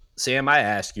 Sam, I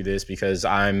ask you this because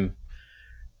I'm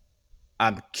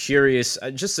curious.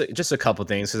 Just a couple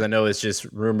things because I know it's just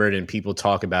rumored and people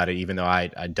talk about it, even though I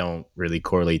don't really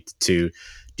correlate the two.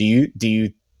 Do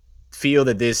you feel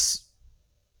that this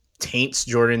taints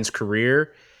Jordan's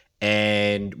career?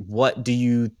 And what do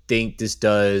you think this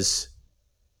does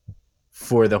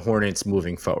for the Hornets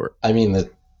moving forward? I mean, the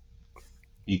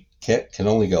you can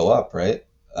only go up, right?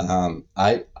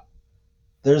 I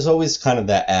There's always kind of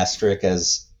that asterisk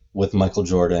as with Michael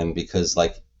Jordan because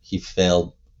like he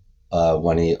failed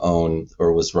when he owned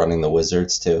or was running the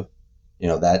Wizards too.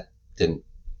 That didn't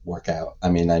work out. I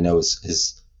mean, I know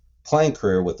his playing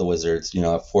career with the Wizards.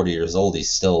 At 40 years old, he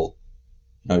still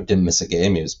didn't miss a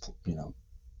game. He was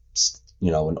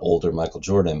an older Michael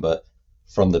Jordan, but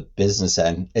from the business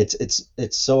end, it's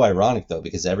so ironic though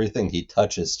because everything he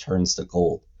touches turns to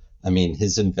gold. I mean,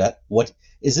 his what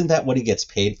isn't that what he gets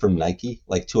paid from Nike,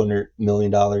 like $200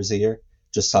 million a year,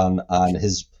 just on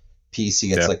his piece? He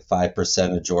gets Yeah. like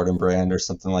 5% of Jordan Brand or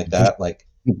something like that. Like,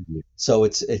 so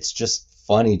it's just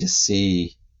funny to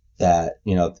see that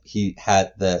he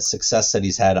had the success that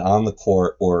he's had on the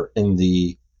court or in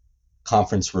the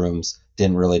conference rooms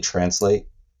didn't really translate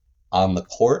on the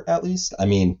court, at least. I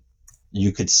mean,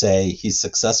 you could say he's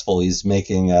successful. He's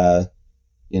making, I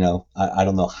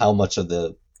don't know how much of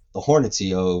the Hornets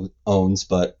he owns,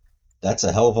 but that's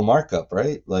a hell of a markup,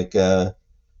 right? Like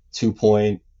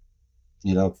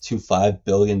 2.25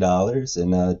 billion dollars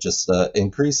in just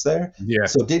increase there. Yeah.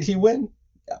 So did he win?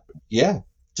 Yeah,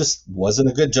 just wasn't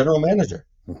a good general manager.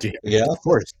 Yeah. Yeah, Of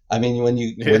course. I mean when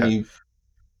Yeah. you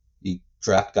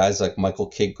draft guys like Michael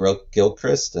Kidd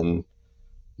Gilchrist and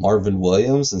Marvin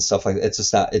Williams and stuff like that. It's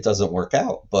just not. It doesn't work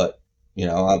out. But you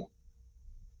know, um,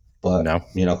 but No.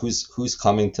 who's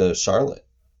coming to Charlotte?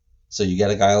 So you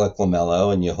get a guy like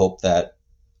Lamelo, and you hope that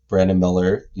Brandon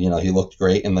Miller. He looked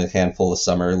great in the handful of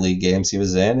summer league games he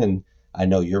was in, and I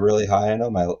know you're really high on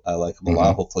him. I like him a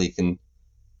lot. Hmm. Hopefully, he can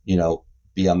you know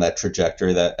be on that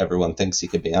trajectory that everyone thinks he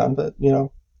could be on. But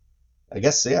I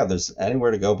guess yeah, there's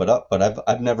anywhere to go but up. But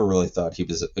I've never really thought he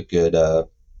was a good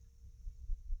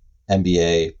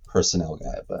NBA personnel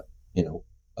guy, but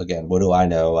again, what do I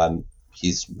know?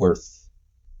 He's worth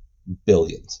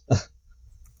billions.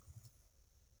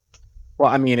 Well,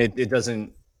 I mean, it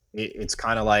doesn't. It's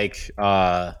kind of like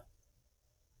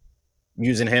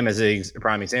using him as a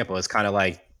prime example. It's kind of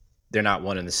like they're not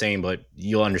one and the same, but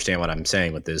you'll understand what I'm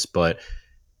saying with this. But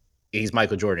he's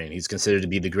Michael Jordan. He's considered to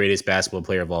be the greatest basketball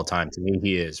player of all time. To me,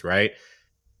 he is, right.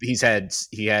 He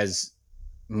has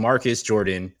Marcus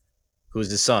Jordan, who's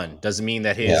the son. Doesn't mean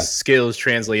that his Yeah, skills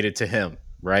translated to him,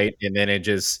 right? And then it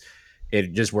just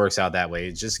works out that way.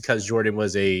 It's just because Jordan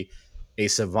was a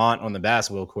savant on the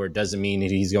basketball court doesn't mean that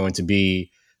he's going to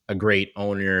be a great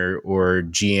owner or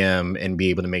GM and be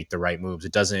able to make the right moves.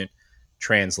 It doesn't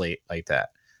translate like that,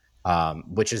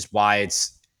 which is why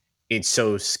it's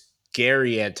so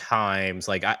scary at times.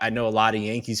 Like I know a lot of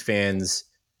Yankees fans,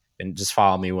 and just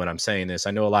follow me when I'm saying this.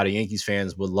 I know a lot of Yankees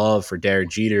fans would love for Derek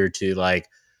Jeter to like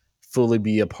fully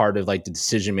be a part of like the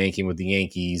decision making with the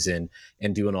Yankees and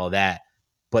doing all that.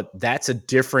 But that's a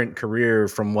different career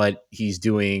from what he's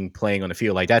doing playing on the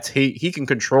field. Like that's he can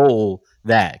control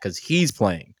that because he's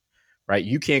playing, right?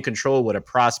 You can't control what a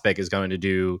prospect is going to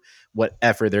do, what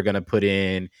effort they're going to put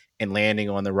in, and landing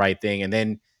on the right thing. And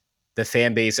then the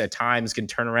fan base at times can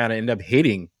turn around and end up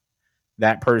hating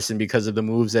that person because of the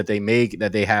moves that they make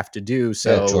that they have to do. yeah.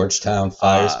 So Georgetown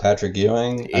fires uh, Patrick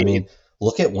Ewing. I it, mean,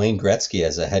 look at Wayne Gretzky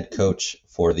as a head coach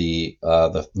for the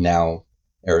now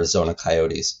Arizona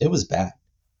Coyotes. It was bad.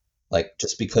 Like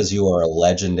just because you are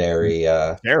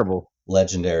a terrible.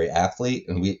 legendary athlete,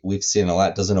 and we've seen a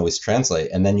lot, doesn't always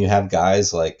translate. And then you have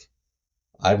guys like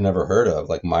I've never heard of,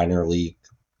 like minor league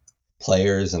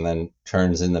players and then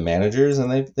turns into managers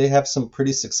and they have some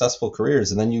pretty successful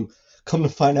careers and then you come to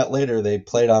find out later they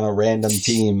played on a random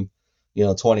team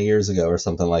 20 years ago or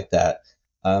something like that.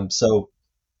 So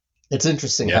it's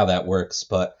interesting Yeah. how that works,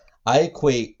 but I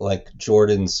equate like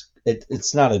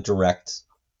it's not a direct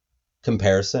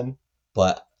comparison,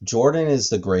 but Jordan is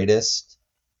the greatest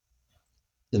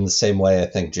in the same way I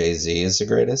think Jay-Z is the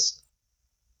greatest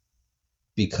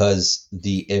because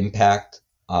the impact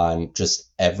on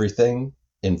just everything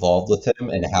involved with him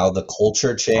and how the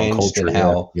culture On changed and culture. Yeah.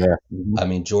 how Yeah. Mm-hmm. I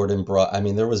mean Jordan brought I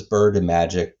mean there was Bird and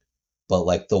Magic, but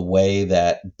like the way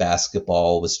that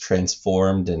basketball was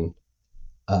transformed and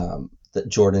that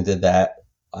Jordan did that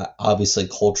obviously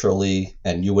culturally,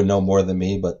 and you would know more than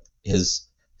me, but his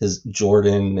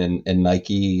Jordan and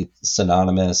Nike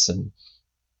synonymous, and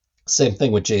same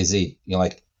thing with Jay-Z.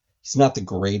 Like he's not the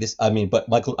greatest. I mean, but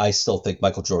I still think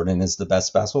Michael Jordan is the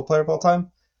best basketball player of all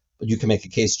time. But you can make a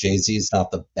case Jay-Z is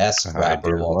not the best I rapper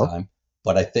do of as all well. time.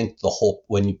 But I think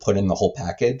when you put in the whole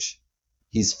package,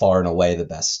 he's far and away the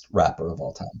best rapper of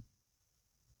all time.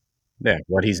 Yeah.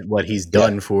 What he's Yeah,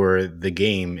 done for the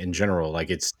game in general. Like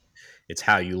It's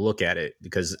how you look at it,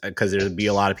 because there'd be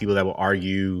a lot of people that will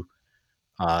argue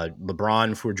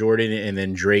LeBron for Jordan and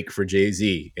then Drake for Jay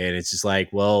Z, and it's just like,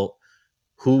 well,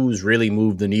 who's really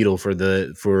moved the needle for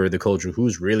the culture?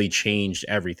 Who's really changed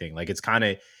everything? Like, it's kind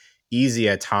of easy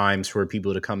at times for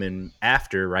people to come in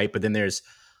after, right? But then there's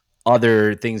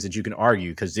other things that you can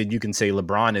argue, because then you can say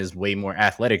LeBron is way more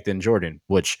athletic than Jordan,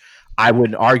 which I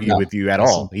wouldn't argue No, with you at he's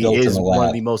all. He built in is the one of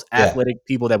lab. the most Yeah, athletic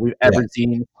people that we've yeah, ever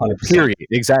seen. 100%. Period.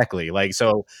 Exactly. Like,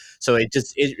 so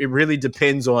it really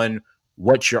depends on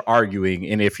what you're arguing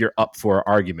and if you're up for an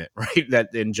argument, right?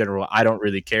 That in general, I don't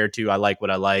really care to. I like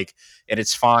what I like, and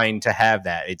it's fine to have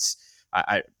that.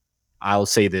 I I'll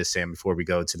say this, Sam, before we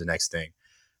go to the next thing.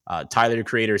 Tyler the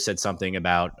Creator said something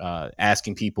about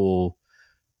asking people,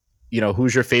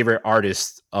 who's your favorite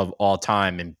artist of all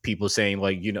time, and people saying,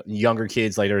 like, younger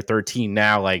kids, like, are 13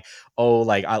 now, like, oh,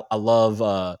 like, I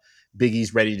love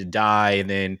Biggie's Ready to Die, and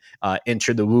then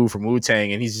Enter the Woo from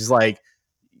Wu-Tang, and he's just like,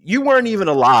 you weren't even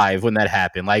alive when that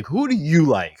happened. Like, who do you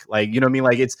like, you know what I mean?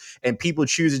 Like, and people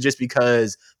choose it just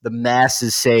because the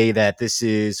masses say that this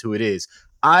is who it is.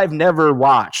 I've never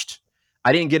watched,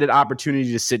 I didn't get an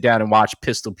opportunity to sit down and watch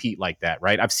Pistol Pete like that,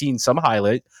 right? I've seen some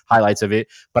highlights of it,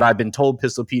 but I've been told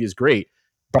Pistol Pete is great.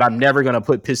 But I'm never gonna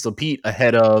put Pistol Pete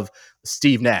ahead of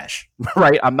Steve Nash,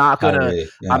 right? Kyrie, I'm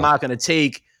yeah, not gonna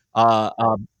take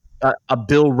a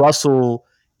Bill Russell,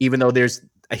 even though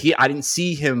I didn't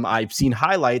see him. I've seen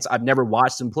highlights. I've never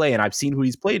watched him play, and I've seen who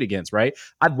he's played against, right?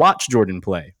 I've watched Jordan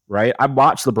play, right? I've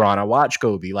watched LeBron. I watched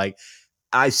Kobe. Like,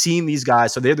 I've seen these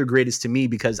guys, so they're the greatest to me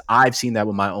because I've seen that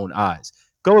with my own eyes.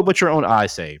 Go with what your own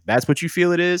eyes say. That's what you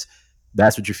feel it is.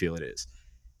 That's what you feel it is.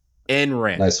 And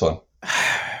rant. nice one.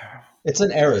 It's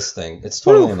an Eras thing. It's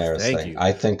Whew, totally an Eras thank thing. you.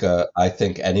 I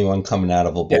think anyone coming out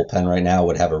of a Yeah. bullpen right now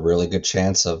would have a really good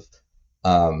chance of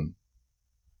um,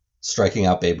 striking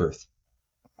out Babe Ruth.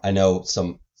 I know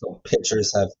some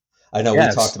pitchers have. I know we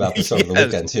talked Yes. about this over the Yes.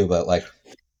 weekend too, but like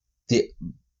the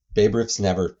Babe Ruth's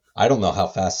never. I don't know how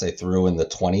fast they threw in the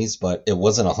 20s, but it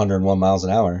wasn't 101 miles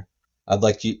an hour. I'd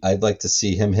like to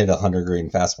see him hit a 100 grain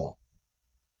fastball.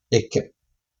 It can,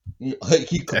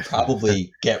 he could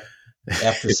probably get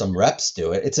after some reps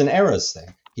do it. It's an eras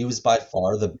thing. He was by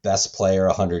far the best player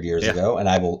 100 years Yeah. ago, and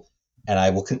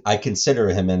I consider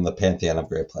him in the pantheon of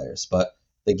great players. But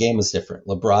the game is different.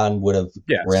 LeBron would have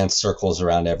Yes. ran circles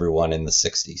around everyone in the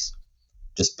 60s.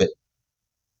 Just bit,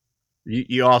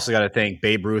 You also got to think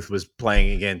Babe Ruth was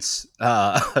playing against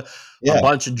a yeah,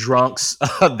 bunch of drunks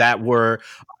that were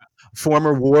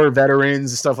former war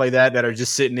veterans and stuff like that are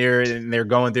just sitting there and they're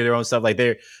going through their own stuff. Like,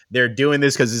 they're doing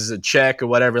this because this is a check or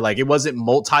whatever. Like, it wasn't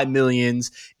multi-millions.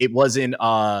 It wasn't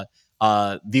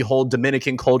the whole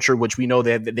Dominican culture, which we know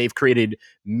that they've created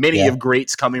many yeah, of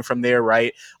greats coming from there,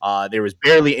 right? There was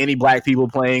barely any black people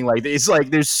playing. Like, it's like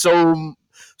there's so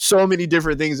many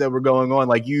different things that were going on.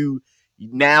 Like, you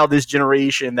now, this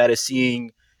generation that is seeing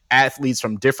athletes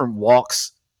from different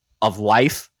walks of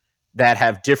life that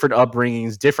have different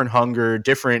upbringings, different hunger,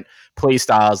 different play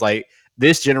styles. Like,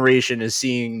 this generation is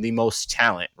seeing the most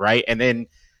talent, right? And then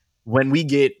when we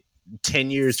get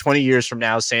 10 years, 20 years from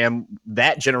now, Sam,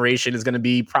 that generation is going to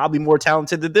be probably more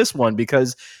talented than this one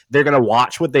because they're going to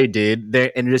watch what they did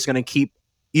and they're just going to keep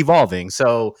evolving.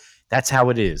 So that's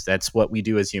how it is. That's what we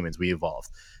do as humans. We evolve.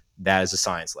 That is a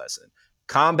science lesson.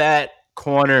 Combat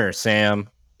corner, Sam.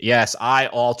 Yes, I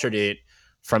altered it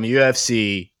from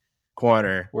UFC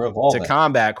corner we're to evolving.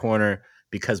 combat corner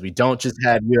because we don't just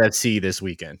have UFC this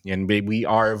weekend, and we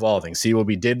are evolving. See what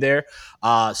we did there?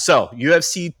 So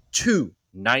UFC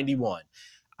 291.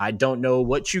 I don't know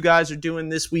what you guys are doing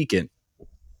this weekend,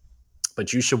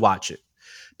 but you should watch it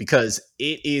because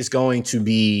it is going to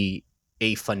be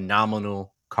a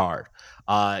phenomenal card.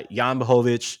 Jan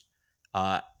Bohovic,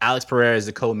 Alex Pereira is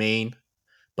the co-main,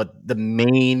 but the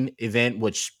main event,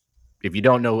 which, if you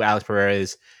don't know who Alex Pereira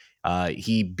is,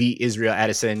 he beat Israel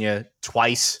Adesanya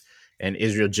twice, and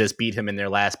Israel just beat him in their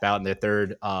last bout in their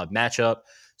third matchup.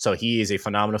 So he is a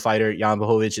phenomenal fighter. Jan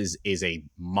Bohovic is a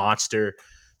monster.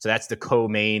 So that's the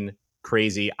co-main.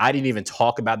 Crazy. I didn't even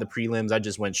talk about the prelims. I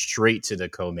just went straight to the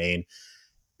co-main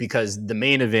because the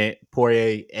main event,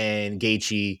 Poirier and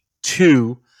Gaethje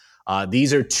 2,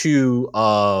 these are two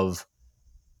of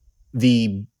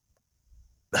the,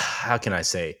 how can I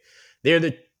say, they're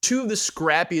the two of the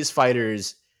scrappiest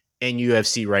fighters in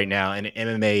UFC right now and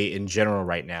MMA in general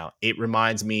right now. It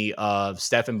reminds me of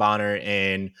Stephen Bonner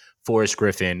and Forrest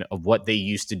Griffin, of what they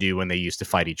used to do when they used to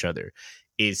fight each other.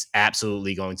 It's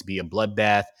absolutely going to be a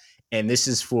bloodbath. And this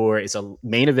is it's a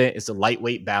main event. It's a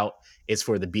lightweight bout. It's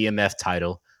for the BMF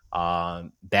title.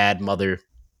 Bad mother,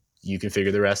 you can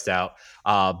figure the rest out.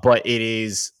 But it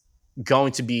is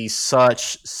going to be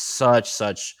such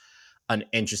an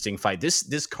interesting fight.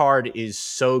 This card is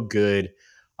so good.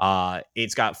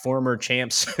 It's got former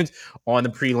champs on the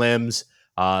prelims.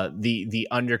 The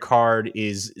undercard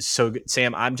is so good.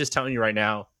 Sam, I'm just telling you right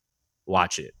now,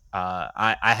 watch it.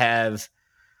 I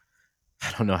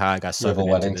don't know how I got You have a suckered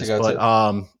into wedding to this, go but to?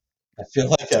 I feel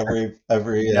like every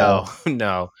no,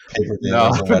 no, pay per view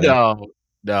no, has a wedding. no,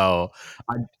 no.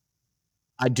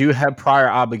 I do have prior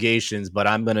obligations, but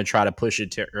I'm going to try to push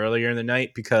it to earlier in the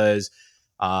night because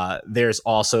there's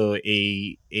also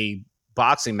a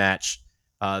boxing match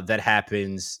that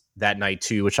happens that night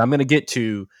too, which I'm going to get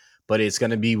to, but it's going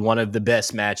to be one of the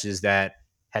best matches that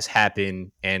has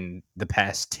happened in the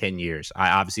past 10 years.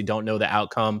 I obviously don't know the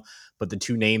outcome, but the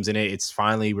two names in it, it's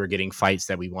finally we're getting fights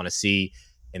that we want to see,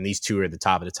 and these two are at the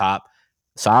top of the top.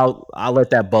 So I'll let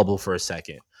that bubble for a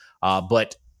second.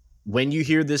 But when you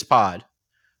hear this pod,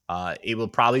 it will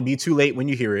probably be too late when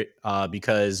you hear it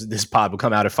because this pod will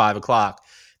come out at 5 o'clock.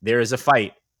 There is a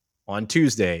fight on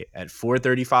Tuesday at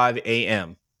 4:35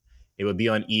 a.m. It would be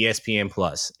on ESPN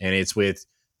Plus, and it's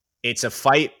a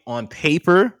fight on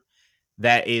paper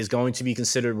that is going to be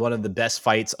considered one of the best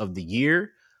fights of the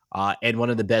year and one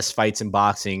of the best fights in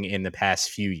boxing in the past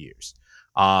few years.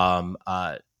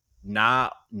 Naoya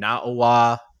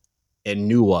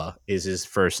Inoue is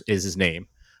his name,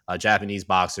 a Japanese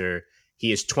boxer.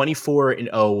 He is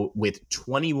 24-0 with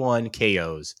 21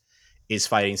 KOs. Is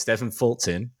fighting Stephen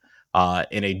Fulton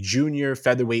in a junior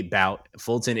featherweight bout.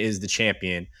 Fulton is the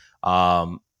champion.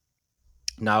 Naoya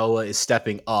is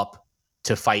stepping up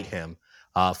to fight him.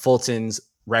 Fulton's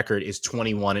record is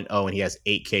 21-0, and he has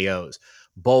 8 KOs.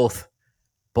 Both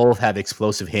have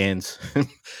explosive hands.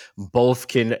 Both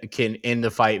can end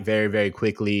the fight very, very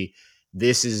quickly.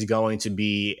 This is going to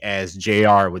be, as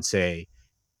JR would say,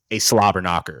 a slobber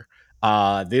knocker.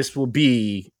 This will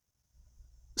be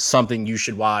something you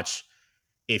should watch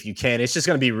if you can. It's just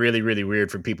going to be really, really weird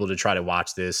for people to try to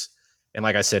watch this. And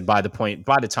like I said, by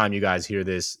the time you guys hear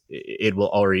this, it will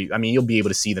already. I mean, you'll be able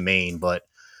to see the main, but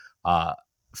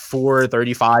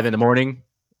 4:35 in the morning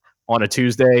on a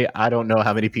Tuesday, I don't know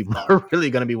how many people are really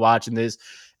going to be watching this,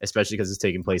 especially because it's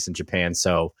taking place in Japan.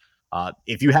 So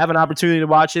if you have an opportunity to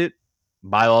watch it,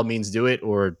 by all means do it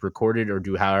or record it or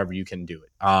do however you can do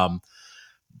it.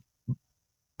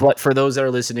 But for those that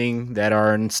are listening that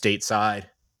are in stateside,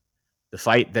 the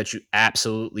fight that you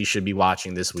absolutely should be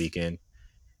watching this weekend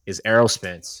is Errol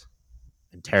Spence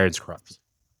and Terrence Cruise.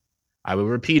 I will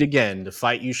repeat again, the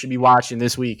fight you should be watching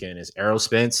this weekend is Errol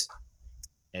Spence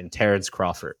and Terrence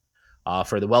Crawford.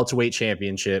 For the welterweight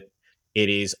championship, it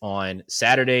is on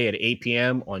Saturday at 8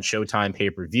 p.m. on Showtime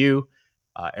pay-per-view.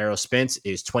 Errol Spence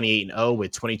is 28-0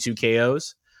 with 22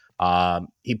 KOs.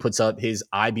 He puts up his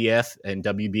IBF and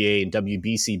WBA and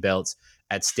WBC belts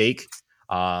at stake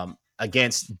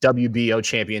against WBO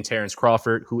champion Terrence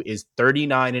Crawford, who is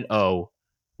 39-0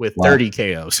 with Wow. 30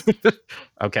 KOs.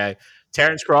 Okay.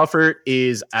 Terrence Crawford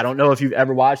is, I don't know if you've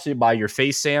ever watched it by your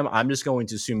face, Sam. I'm just going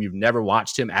to assume you've never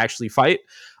watched him actually fight.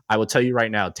 I will tell you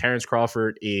right now, Terrence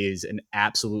Crawford is an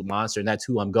absolute monster, and that's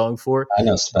who I'm going for. I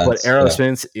know But Spence. Errol Yeah.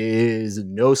 Spence is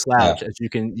no Yeah. slouch, as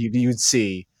you'd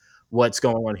see what's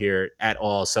going on here at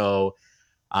all. So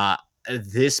uh,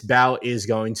 this bout is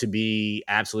going to be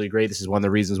absolutely great. This is one of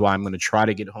the reasons why I'm going to try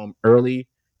to get home early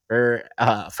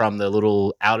from the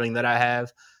little outing that I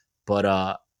have. But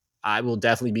I will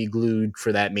definitely be glued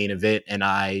for that main event. And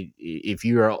if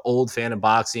you're an old fan of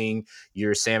boxing,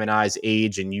 you're Sam and I's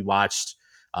age, and you watched,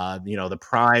 the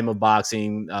prime of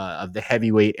boxing of the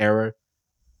heavyweight era.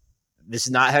 This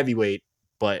is not heavyweight,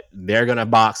 but they're gonna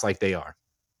box like they are,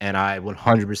 and I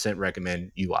 100%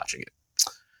 recommend you watching it.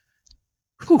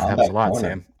 Whew, that was a Combat lot,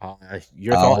 Corner. Sam.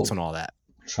 Your thoughts I'll on all that?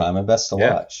 try my best to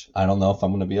Yeah. watch. I don't know if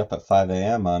I'm going to be up at 5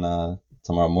 a.m. on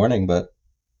tomorrow morning, but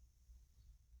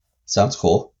sounds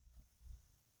cool.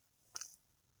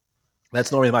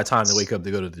 That's normally my time to wake up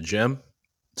to go to the gym.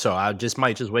 So I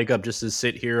might just wake up just to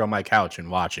sit here on my couch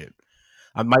and watch it.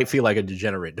 I might feel like a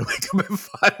degenerate to wake up at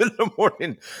 5 in the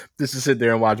morning just to sit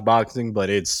there and watch boxing, but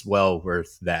it's well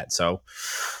worth that. So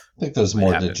I think there's might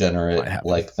more happen. Might degenerate happen.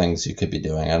 like things you could be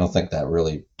doing. I don't think that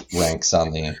really ranks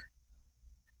on the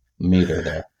meter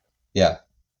there. Yeah.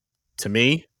 To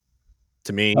me,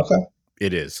 Okay.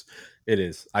 it is. It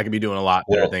is. I could be doing a lot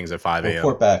better Well, things at 5 a.m.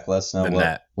 report back. Let us know than what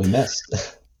that. we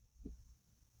missed.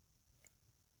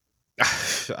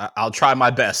 I'll try my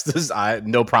best.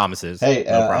 No promises. Hey,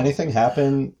 No anything promises.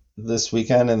 happen this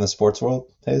weekend in the sports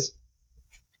world, Hayes?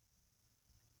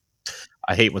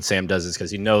 I hate when Sam does this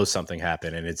because he knows something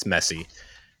happened and it's messy.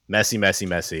 Messy, messy,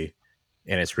 messy.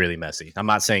 and it's really messy. I'm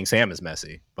not saying Sam is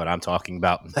messy, but I'm talking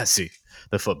about Messi,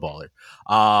 the footballer.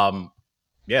 Um,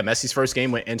 yeah, Messi's first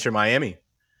game went Inter Miami.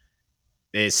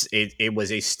 It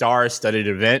was a star-studded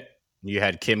event. You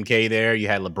had Kim K there, you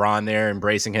had LeBron there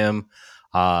embracing him.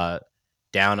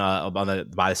 Down on the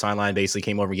by the sideline, basically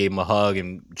came over, gave him a hug,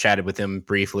 and chatted with him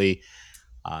briefly.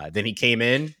 Then he came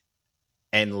in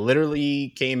and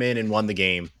literally came in and won the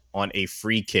game on a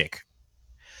free kick.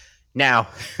 Now,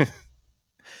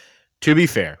 to be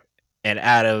fair, and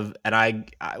I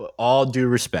all due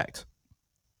respect,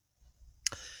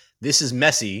 this is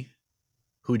Messi,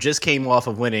 who just came off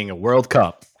of winning a World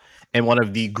Cup and one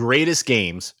of the greatest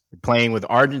games, playing with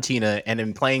Argentina and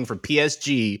then playing for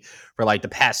PSG for like the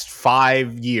past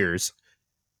 5 years,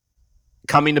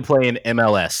 coming to play in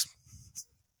MLS.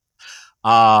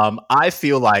 I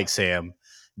feel like, Sam,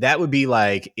 that would be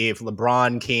like if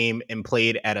LeBron came and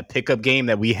played at a pickup game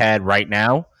that we had right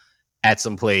now at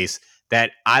some place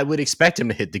that I would expect him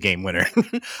to hit the game winner.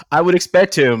 I would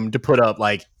expect him to put up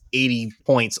like 80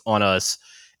 points on us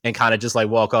and kind of just like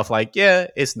walk off like, yeah,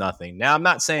 it's nothing. Now, I'm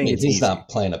not I saying mean, it's he's easy. not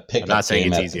playing a I'm not pickup saying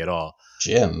game it's at easy the at all.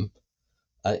 gym.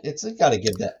 It's you got to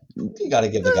give that. You got to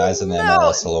give the guys in the No,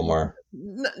 MLS a little more. A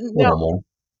no, little more.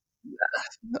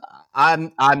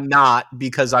 I'm not,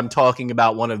 because I'm talking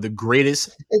about one of the greatest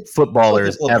It's like if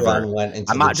footballers ever. LeBron went I'm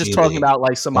into the not just G talking League, about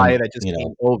like somebody and that just came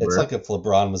it's over. like if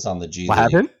LeBron was on the G What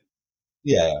League. happened?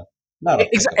 Yeah, yeah. Not a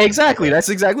pickup game. Exactly. Okay. That's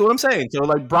exactly what I'm saying. So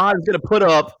like Bron's gonna put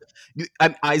up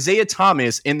Isaiah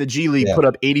Thomas in the G League Yeah, put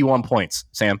up 81 points.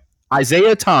 Sam,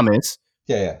 Isaiah Thomas,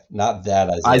 yeah, yeah. Not that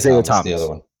Isaiah Isaiah Thomas, the other Thomas.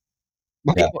 one.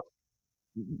 Like, Yeah.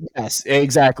 yes,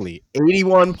 exactly.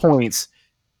 81 points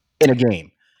in a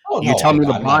game. Oh You no, tell me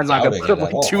I'm not LeBron's not gonna doubting put it up at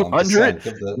like all. I'm just 200,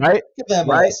 saying right? give the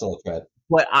Right. MLS a little credit.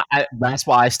 But that's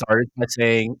why I started by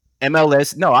saying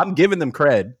MLS. No, I'm giving them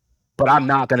cred, but I'm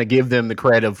not going to give them the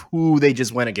cred of who they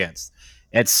just went against.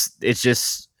 It's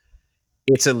just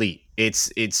it's elite.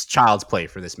 It's child's play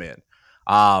for this man.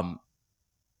 Um,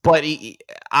 but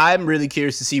I'm really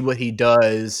curious to see what he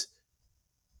does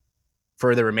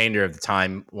for the remainder of the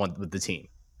time with the team,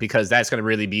 because that's going to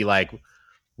really be like,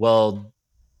 well,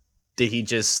 did he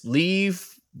just leave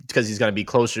because he's going to be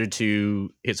closer to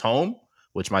his home,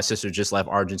 which my sister just left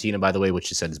Argentina, by the way, which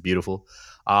she said is beautiful.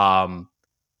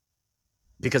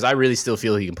 Because I really still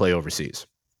feel he can play overseas.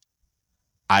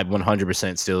 I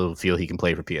 100% still feel he can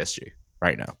play for PSG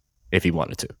right now if he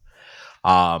wanted to.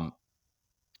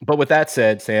 But with that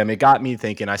said, Sam, it got me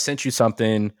thinking. I sent you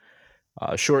something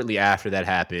shortly after that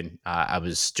happened. I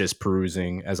was just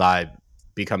perusing as I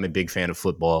become a big fan of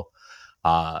football.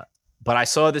 But I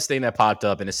saw this thing that popped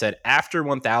up and it said after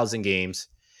 1,000 games,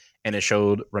 and it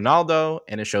showed Ronaldo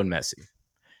and it showed Messi.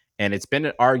 And it's been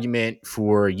an argument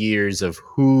for years of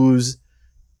who's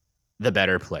the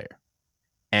better player.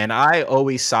 And I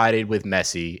always sided with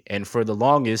Messi. And for the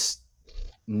longest,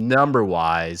 number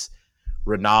wise,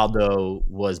 Ronaldo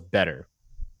was better.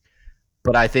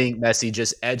 But I think Messi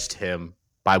just edged him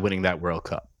by winning that World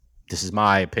Cup. This is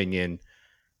my opinion.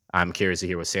 I'm curious to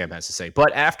hear what Sam has to say.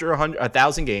 But after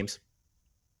 1,000 games,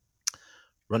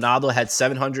 Ronaldo had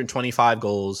 725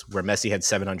 goals, where Messi had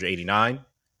 789.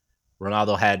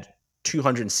 Ronaldo had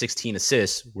 216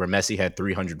 assists, where Messi had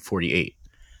 348.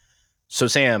 So,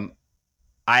 Sam,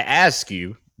 I ask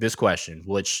you this question,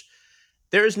 which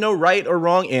there is no right or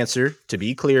wrong answer. To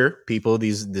be clear, people,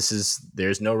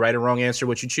 there's no right or wrong answer.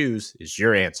 What you choose is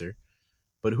your answer.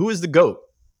 But who is the GOAT,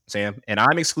 Sam? And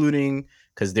I'm excluding,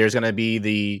 because there's going to be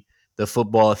the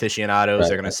football aficionados. Right.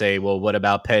 They're going to say, well, what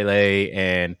about Pele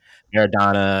and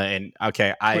Maradona? And okay,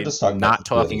 We're I'm just talking about not the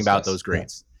two of talking these about guys. those Yeah.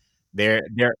 greats.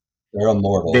 They're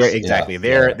immortals. Yeah, exactly.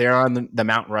 yeah. They're on the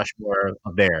Mount Rushmore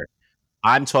of there.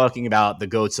 I'm talking about the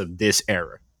GOATs of this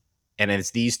era, and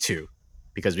it's these two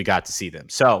because we got to see them.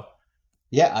 So,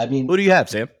 Yeah, I mean, who do you have,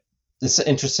 Sam? it's an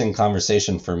interesting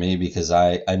conversation for me because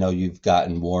I know you've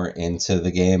gotten more into the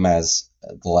game as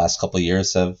the last couple of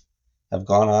years have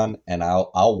gone on, and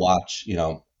I'll watch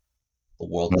the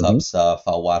World Mm-hmm. Cup stuff.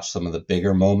 I'll watch some of the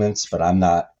bigger moments, but I'm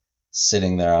not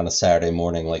sitting there on a Saturday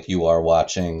morning like you are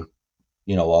watching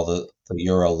all the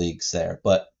Euro leagues there.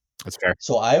 But That's fair.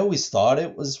 so I always thought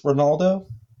it was Ronaldo,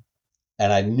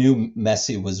 and I knew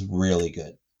Messi was really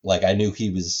good. Like I knew he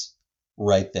was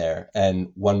right there.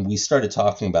 And when we started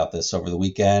talking about this over the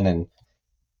weekend and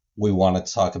we wanted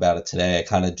to talk about it today, I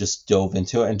kind of just dove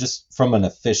into it. And just from an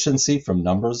efficiency, from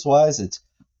numbers wise,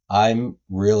 I'm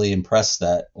really impressed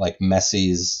that like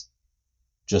Messi's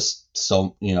just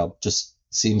so just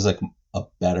seems like a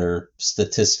better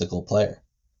statistical player.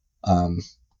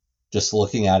 Just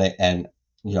looking at it, and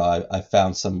I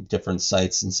found some different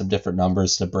sites and some different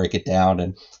numbers to break it down,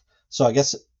 and so I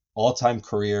guess all-time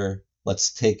career.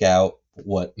 Let's take out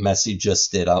what Messi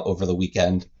just did over the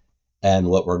weekend and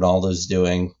what Ronaldo's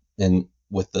doing in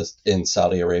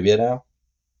Saudi Arabia now.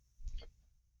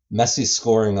 Messi's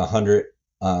scoring 100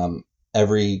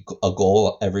 every a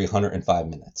goal every 105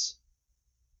 minutes,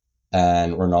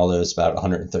 and Ronaldo's about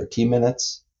 113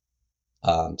 minutes.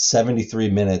 73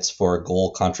 minutes for a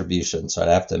goal contribution. So I'd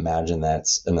have to imagine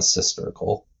that's an assist or a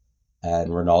goal. And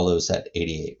Ronaldo's at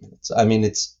 88 minutes. I mean,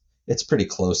 it's pretty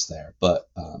close there, but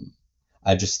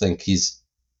I just think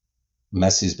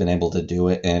Messi's been able to do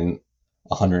it in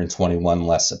 121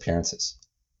 less appearances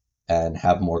and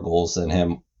have more goals than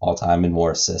him all time and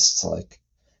more assists. Like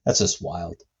that's just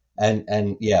wild.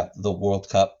 And yeah, the World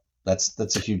Cup, that's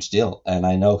a huge deal. And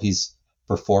I know he's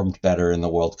performed better in the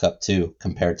World Cup too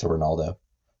compared to Ronaldo.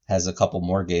 Has a couple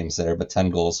more games there, but 10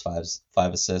 goals,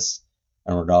 five assists,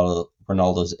 and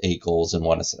Ronaldo's 8 goals and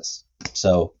 1 assist.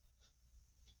 So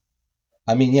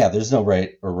I mean, yeah, there's no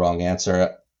right or wrong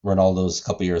answer. Ronaldo's a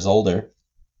couple years older.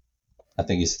 I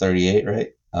think he's 38, right?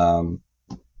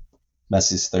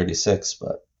 Messi's 36,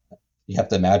 but you have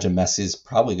to imagine Messi's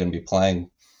probably going to be playing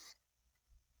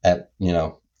at,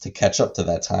 to catch up to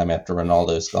that time after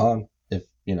Ronaldo's gone. If,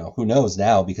 who knows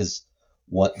now, because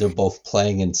what they're both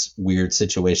playing in weird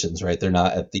situations, right? They're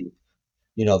not at the,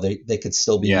 they could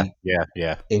still Yeah, be yeah,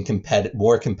 yeah. in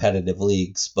more competitive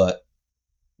leagues, but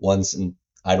one's in,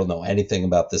 I don't know anything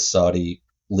about this Saudi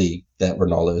league that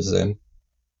Ronaldo's in.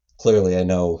 Clearly, I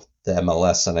know the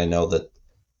MLS, and I know that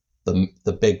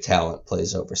the big talent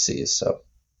plays overseas, so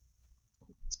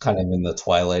it's kind of in the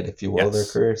twilight, if you will, of their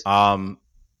Yes. careers.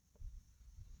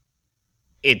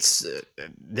 It's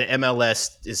the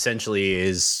MLS essentially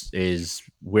is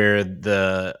where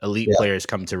the elite Yeah, players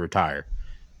come to retire.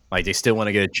 Like they still want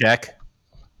to get a check,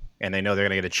 and they know they're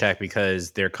going to get a check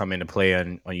because they're coming to play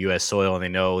on U.S. soil, and they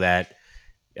know that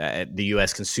the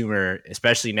U.S. consumer,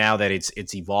 especially now that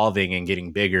it's evolving and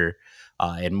getting bigger,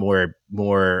 and more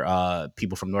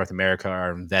people from North America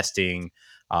are investing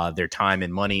their time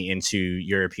and money into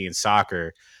European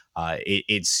soccer.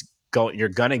 You're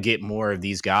gonna get more of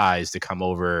these guys to come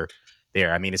over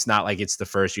there. I mean, it's not like it's the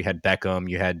first. You had Beckham,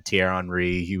 you had Thierry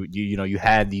Henry, you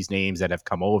had these names that have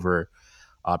come over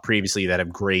previously that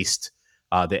have graced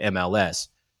the MLS,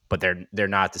 but they're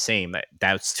not the same.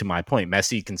 That's to my point.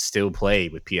 Messi can still play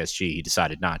with PSG. He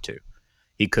decided not to.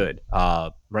 He could.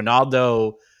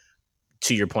 Ronaldo,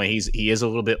 to your point, he is a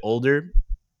little bit older,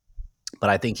 but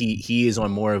I think he is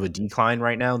on more of a decline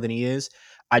right now than he is.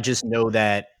 I just know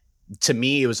that to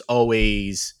me it was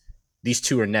always these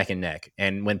two are neck and neck.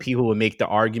 And when people would make the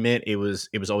argument, it was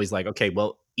always like, okay,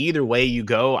 well, either way you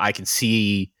go, I can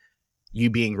see you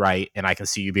being right and I can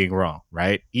see you being wrong,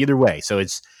 right? Either way. So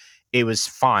it was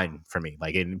fine for me.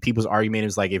 Like in people's argument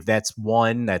is like if that's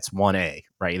one, that's 1A,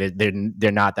 right?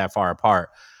 They're not that far apart.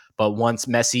 But once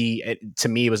Messi, to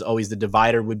me, it was always the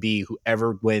divider would be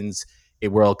whoever wins a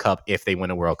World Cup if they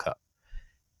win a World Cup.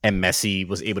 And Messi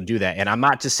was able to do that. And I'm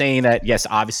not just saying that, yes,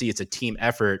 obviously it's a team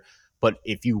effort, but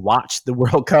if you watch the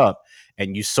World Cup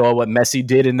and you saw what Messi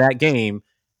did in that game,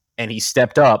 and he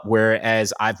stepped up.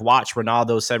 Whereas I've watched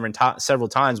Ronaldo several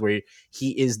times where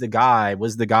was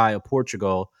the guy of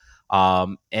Portugal,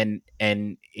 and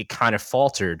it kind of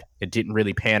faltered. It didn't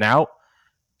really pan out.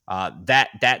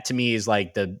 That to me is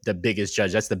like the biggest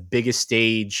judge. That's the biggest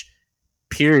stage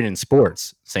period in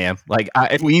sports, Sam. Like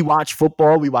if we watch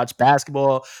football, we watch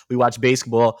basketball, we watch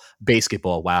basketball.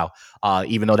 Wow.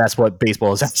 Even though that's what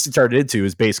baseball has actually turned into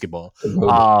is basketball.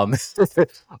 Um,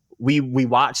 we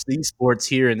watch these sports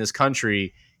here in this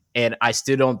country, and I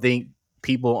still don't think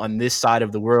people on this side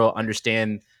of the world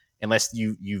understand, unless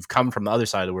you've come from the other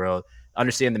side of the world,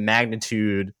 understand the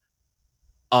magnitude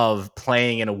of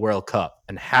playing in a World Cup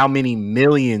and how many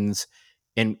millions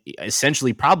and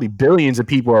essentially probably billions of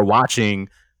people are watching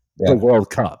the yeah,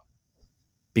 World Cup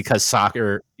because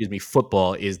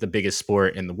football is the biggest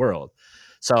sport in the world.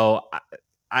 So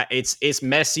it's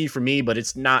messy for me, but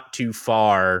it's not too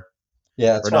far.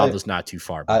 yeah. That's why Ronaldo's not too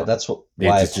far behind. why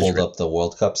I It's just pulled up the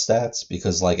World Cup stats,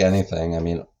 because like anything, I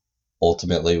mean,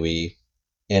 ultimately we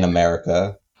in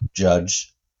America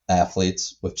judge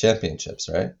athletes with championships,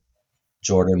 right?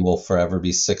 Jordan will forever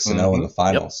be 6-0 in the Yep.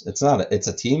 finals. It's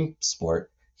a team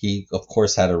sport. He of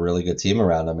course had a really good team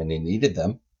around him and he needed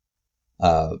them.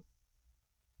 Uh,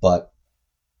 but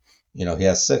he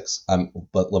has six.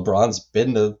 But LeBron's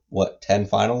been to what, 10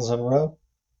 finals in a row?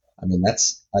 I mean,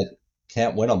 I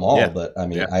can't win them all, Yeah. but I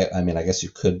mean, Yeah. I guess you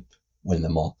could win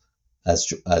them all, as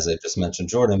I just mentioned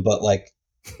Jordan. But like,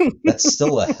 that's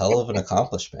still a hell of an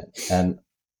accomplishment, and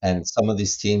some of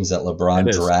these teams that It LeBron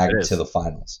is. It dragged to is. the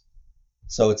finals.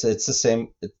 So it's the same.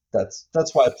 That's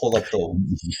why I pulled up the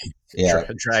yeah.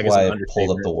 That's Drag is an why I pulled up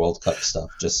understatement. the World Cup stuff,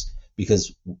 just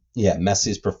because yeah,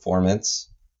 Messi's performance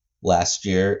last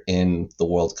year in the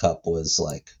World Cup was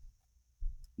like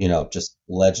just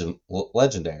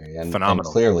legendary, and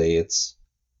Phenomenal. clearly it's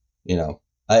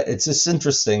it's just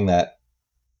interesting that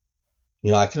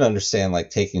I can understand like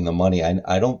taking the money.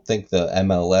 I don't think the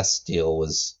MLS deal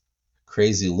was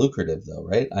crazy lucrative though,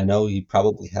 right? I know he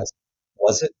probably has.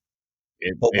 Was it?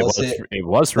 But was it? It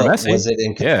was for But Messi. was it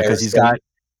in Yeah, because comparison?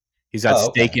 he's got Oh,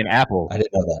 stake okay. in Apple. I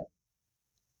didn't know that.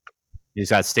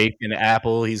 He's got stake in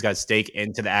Apple. He's got stake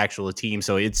into the actual team.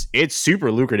 So it's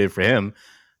super lucrative for him.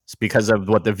 It's because of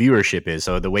what the viewership is.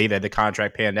 So the way that the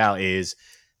contract panned out is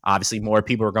obviously more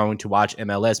people are going to watch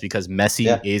MLS because Messi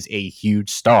Yeah, is a huge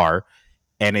star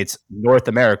and it's North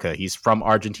America. He's from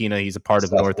Argentina. He's a part of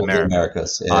stuff North with the America.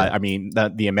 Americas. Yeah, I mean,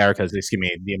 the Americas, excuse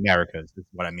me, the Americas is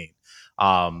what I mean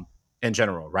um, in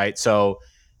general, right? So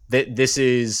this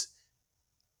is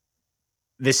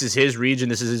his region,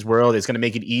 this is his world. It's going to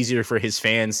make it easier for his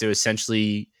fans to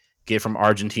essentially get from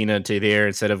Argentina to there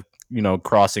instead of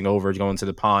crossing over, going to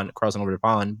the pond, crossing over the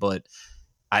pond. But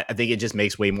I think it just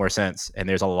makes way more sense. And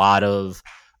there's a lot of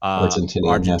Argentinian.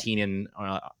 Yeah, Argentinian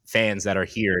fans that are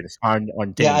here. It's yeah.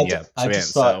 Argentinian, yeah, I just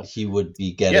fans. thought So he would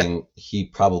be yeah, getting. He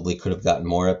probably could have gotten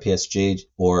more at PSG,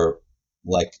 or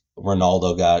like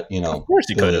Ronaldo got. of course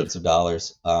he could have. Billions of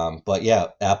dollars. But yeah,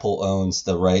 Apple owns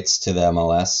the rights to the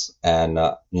MLS, and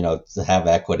to have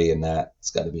equity in that,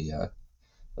 it's got to be.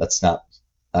 That's not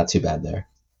too bad there.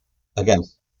 Again,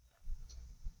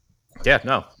 Yeah,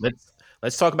 no.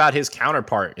 Let's talk about his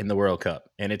counterpart in the World Cup,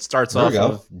 and it starts there we off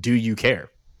go. of "Do you care?"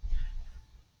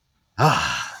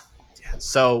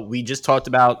 So we just talked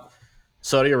about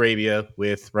Saudi Arabia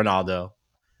with Ronaldo.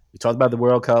 We talked about the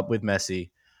World Cup with Messi,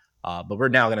 but we're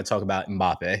now going to talk about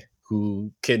Mbappe,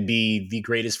 who could be the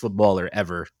greatest footballer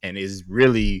ever, and is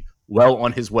really well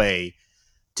on his way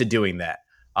to doing that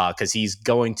because he's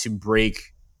going to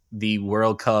break the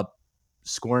World Cup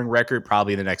scoring record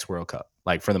probably in the next World Cup,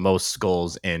 like for the most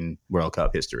goals in World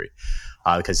Cup history,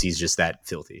 because he's just that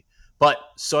filthy. But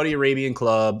Saudi Arabian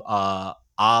club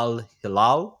Al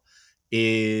Hilal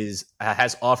is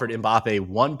has offered Mbappe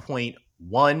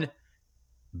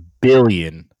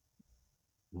billion,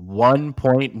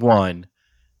 1.1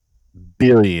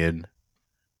 billion,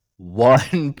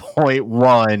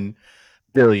 1.1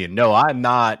 billion. No, I'm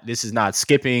not. This is not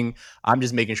skipping. I'm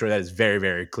just making sure that it's very,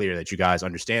 very clear that you guys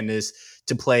understand this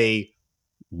to play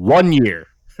 1 year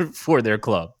for their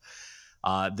club.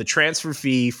 The transfer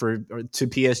fee to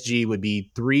PSG would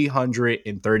be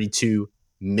 332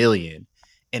 million,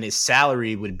 and his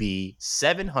salary would be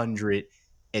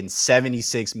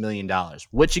 $776 million,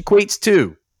 which equates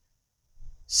to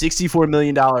 $64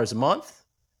 million a month,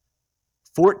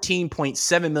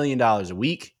 $14.7 million a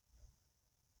week,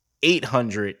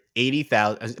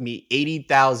 880,000. I mean,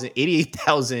 80,000,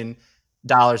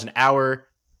 $88,000 an hour,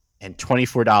 and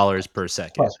 $24 per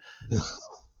second. Plus, do I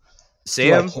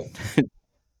Sam, care? do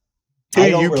I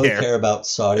don't you really care? care about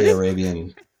Saudi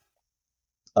Arabian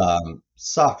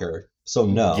soccer, so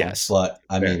no. Yes. But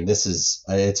I Fair. mean,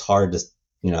 it's hard to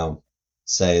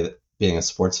say that being a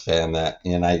sports fan that,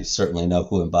 and I certainly know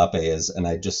who Mbappe is, and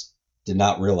I just did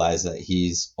not realize that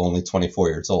he's only 24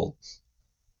 years old,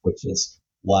 which is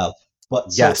wild.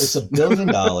 But so it's Yes. over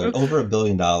 $1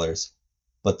 billion,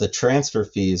 but the transfer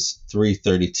fees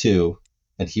 332,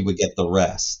 and he would get the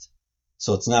rest.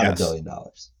 So it's not a Yes. billion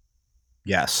dollars,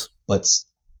 Yes. but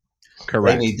they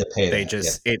Correct. need to pay They that. Yeah.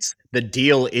 just it's the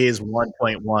deal is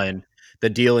 1.1. The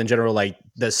deal in general, like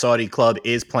the Saudi club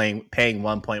is paying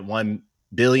 1.1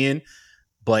 billion,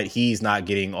 but he's not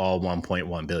getting all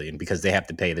 1.1 billion because they have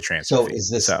to pay the transfer So fee. is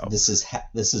So this is yeah,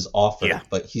 offered,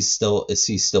 but is he still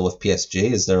with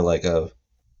PSG? Is there like a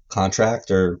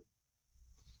contract or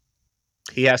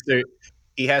he has to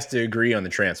agree on the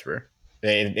transfer.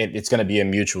 It's going to be a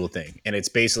mutual thing, and it's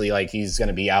basically like he's going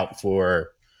to be out for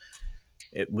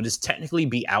it would just technically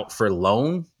be out for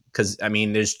loan because I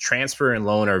mean, there's transfer and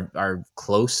loan are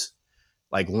close.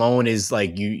 Like loan is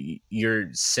like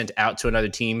you're sent out to another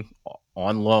team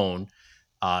on loan.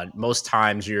 Most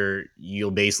times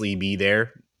you'll basically be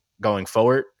there going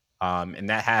forward, and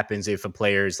that happens if a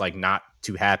player is like not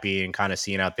too happy and kind of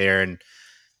seeing out there, and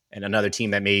another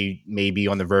team that may be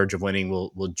on the verge of winning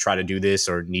will try to do this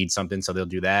or need something, so they'll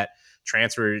do that.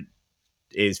 Transfer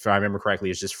is, if I remember correctly,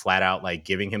 is just flat out like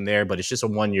giving him there, but it's just a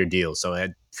 1 year deal, so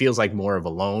it feels like more of a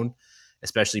loan,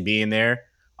 especially being there.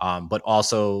 But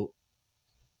also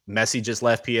Messi just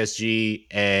left PSG,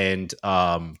 and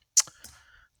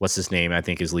what's his name? I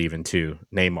think is leaving too.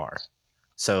 Neymar.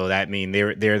 So that mean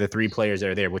they're the three players that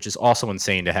are there, which is also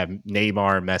insane to have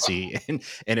Neymar, Messi,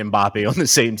 and Mbappe on the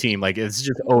same team. Like it's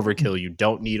just overkill. You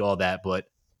don't need all that, but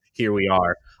here we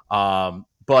are.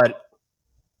 But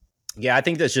yeah, I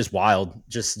think that's just wild.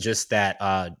 Just that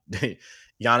Giannis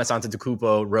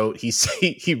Antetokounmpo wrote.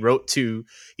 He wrote to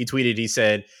he tweeted. He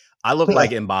said, "I look like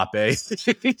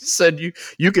Mbappe." He said,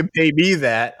 "You can pay me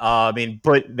that." I mean,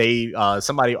 but they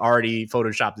somebody already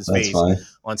photoshopped his That's face funny.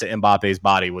 onto Mbappe's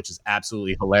body, which is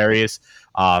absolutely hilarious.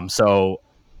 So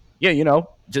yeah,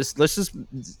 just let's just.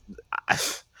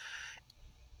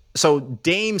 So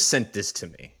Dame sent this to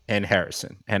me and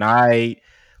Harrison, and I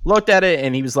looked at it,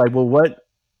 and he was like, "Well,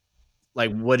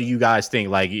 what do you guys think?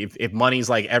 Like, if money's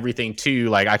like everything too,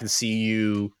 like I can see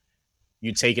you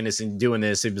taking this and doing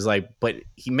this." It was like, but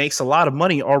he makes a lot of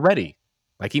money already.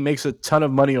 Like he makes a ton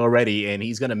of money already, and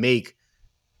he's gonna make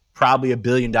probably $1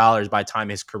 billion by the time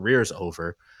his career is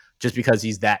over, just because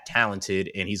he's that talented,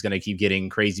 and he's gonna keep getting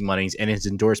crazy monies and his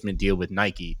endorsement deal with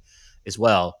Nike as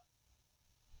well.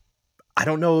 I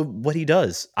don't know what he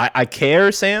does. I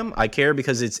care, Sam. I care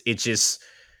because it's just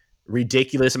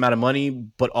ridiculous amount of money,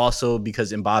 but also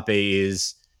because Mbappe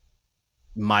is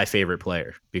my favorite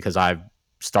player because I've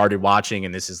started watching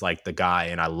and this is like the guy,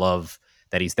 and I love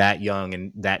that he's that young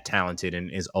and that talented and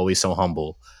is always so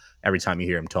humble every time you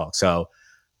hear him talk. So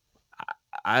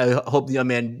I hope the young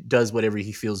man does whatever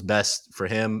he feels best for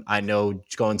him. I know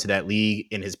going to that league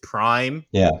in his prime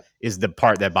Yeah. is the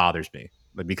part that bothers me,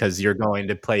 because you're going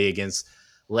to play against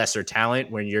lesser talent.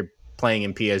 When you're playing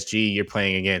in PSG, you're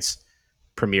playing against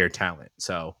premier talent.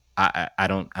 So I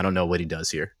don't know what he does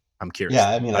here. I'm Yeah, curious,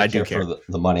 I mean, but I I do care for care.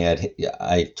 the money. Yeah,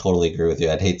 I totally agree with you.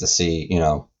 I'd hate to see,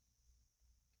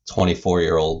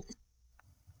 24-year-old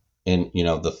in,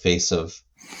 the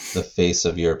face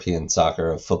of European soccer,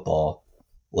 of football,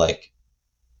 like,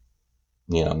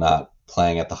 not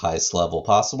playing at the highest level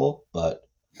possible, but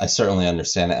I certainly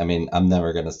understand it. I mean, I'm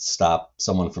never going to stop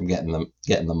someone from getting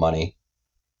the money.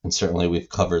 And certainly we've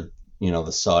covered,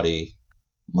 the Saudi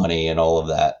money and all of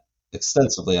that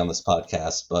extensively on this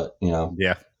podcast, but,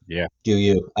 Yeah, yeah, do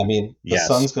you? I mean, the yes,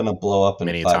 sun's going to blow up in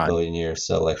many a 5 time. billion years,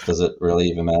 so like, does it really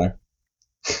even matter?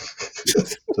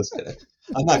 Just kidding.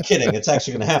 I'm not kidding. It's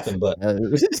actually going to happen, but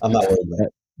I'm not worried about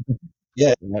it.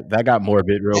 Yeah, That got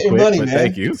morbid real get your quick, money, but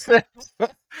thank man. you.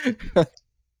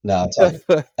 No, it's all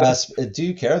good. Do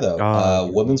you care though? Oh,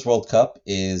 God. Women's World Cup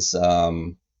is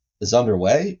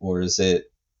underway, or is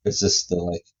this the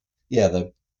like, yeah,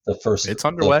 the first It's the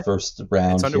underway. first It's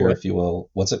round here, underway. if you will.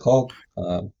 What's it called?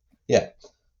 Yeah,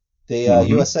 the Mm-hmm.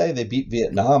 USA, they beat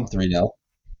Vietnam 3-0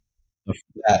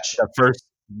 match.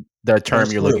 The term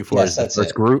First you're looking group. for Yes, is the that's first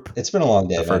it. group. It's been a long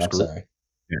The day, man. first I'm group. sorry.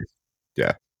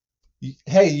 Yeah.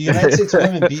 Hey, United States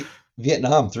women beat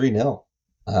Vietnam 3-0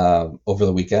 over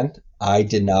the weekend. I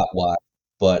did not watch,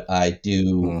 but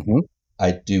Mm-hmm.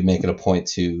 I do make it a point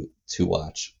to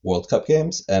watch World Cup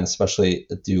games, and especially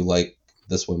do like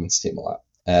this women's team a lot.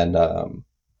 And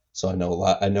so I know a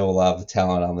lot. I know a lot of the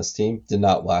talent on this team. Did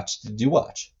not watch. Did you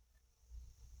watch?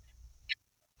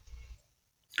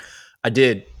 I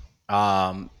did.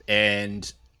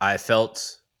 And I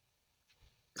felt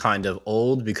kind of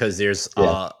old because there's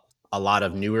Yeah. a lot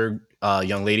of newer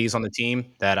young ladies on the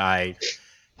team that I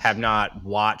have not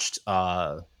watched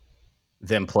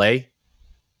them play.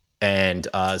 And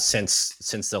since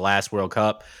the last World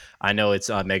Cup, I know it's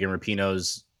Megan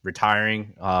Rapinoe's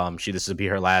retiring. This will be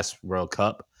her last World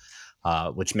Cup,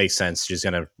 which makes sense. She's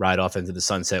gonna ride off into the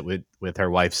sunset with her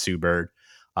wife Sue Bird.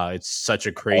 It's such a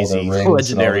All their crazy rings and all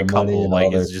legendary their money couple. and all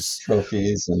Like their it's just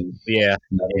trophies and yeah,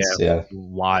 yeah, medals. Yeah,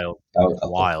 wild, power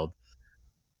couple. wild.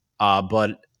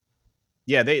 But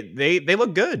yeah, they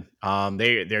look good.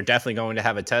 They're definitely going to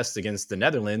have a test against the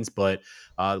Netherlands, but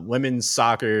USA women's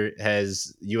soccer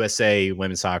has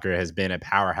been a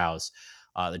powerhouse.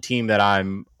 The team that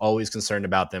I'm always concerned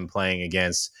about them playing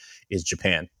against is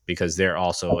Japan because they're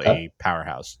also Okay. a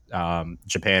powerhouse.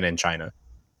 Japan and China.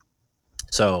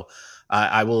 So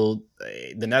I will.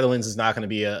 The Netherlands is not going to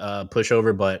be a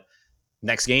pushover, but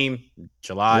next game,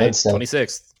 July Wednesday.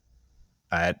 26th.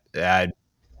 I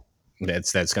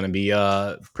that's going to be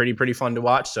pretty fun to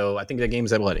watch. So I think that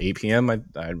game's at what 8 p.m. I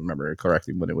remember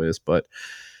correctly when it was, but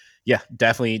yeah,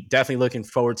 definitely looking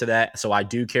forward to that. So I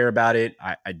do care about it.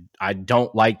 I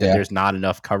don't like that Yeah. there's not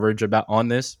enough coverage about on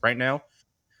this right now,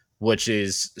 which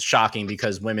is shocking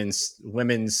because women's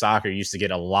soccer used to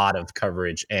get a lot of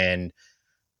coverage, and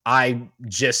I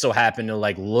just so happened to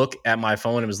like look at my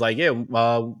phone and was like, yeah,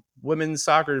 women's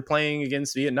soccer playing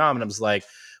against Vietnam. And I was like,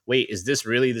 wait, is this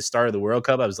really the start of the World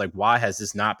Cup? I was like, why has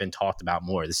this not been talked about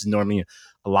more? This is normally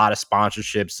a lot of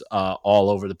sponsorships all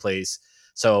over the place.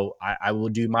 So I will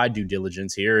do my due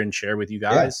diligence here and share with you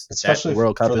Yeah, guys that the especially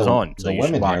World for Cup is on. So the you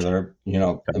should women here watch that it.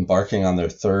 are, embarking on their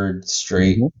third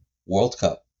straight Mm-hmm. World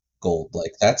Cup gold.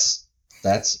 Like that's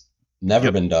never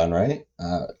Yep. been done, right?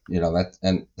 That,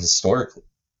 and historically,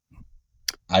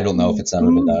 I don't know if it's ever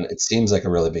been Mhm. done. It seems like a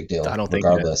really big I deal, don't think it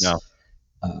is. regardless.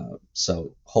 No.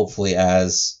 So hopefully,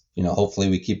 hopefully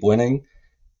we keep winning,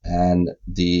 and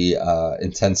the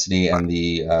intensity and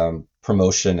the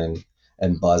promotion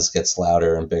and buzz gets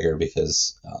louder and bigger,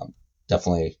 because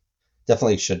definitely,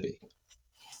 definitely should be.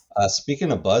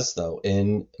 Speaking of buzz, though,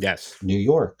 in Yes. New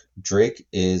York, Drake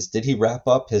is. Did he wrap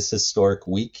up his historic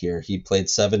week here? He played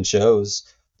 7 shows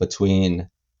between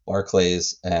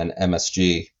Barclays and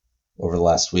MSG over the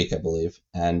last week, I believe.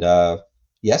 And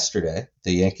yesterday,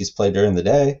 the Yankees played during the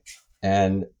day,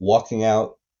 and walking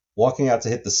out to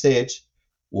hit the stage,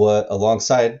 what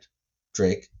alongside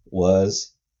Drake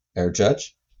was Air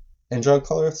Judge and John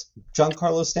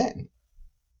Carlos Stanton,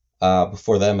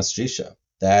 before the MSG show.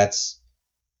 That's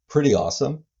pretty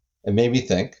awesome. It made me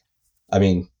think. I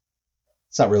mean,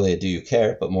 it's not really a do you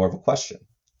care, but more of a question.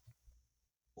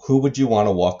 Who would you want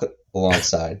to walk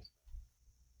alongside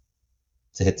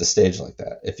to hit the stage like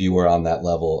that if you were on that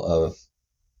level of,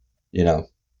 you know,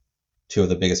 two of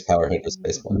the biggest power hitters in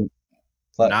baseball?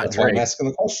 But Not that's why I'm Drake. asking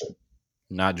the question.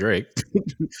 Not Drake.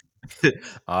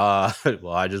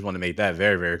 Well, I just want to make that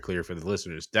very, very clear for the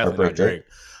listeners. Definitely not Heartbreaker. Drake.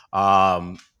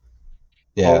 Um,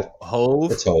 Yeah, it's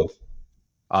Hove, Hove.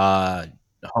 uh,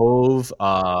 Hove,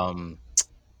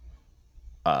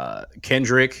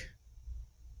 Kendrick,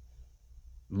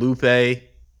 Lupe,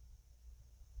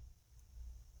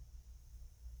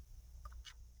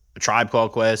 Tribe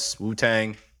Called Quest, Wu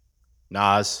Tang,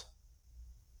 Nas,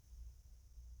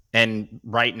 and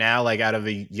right now, like out of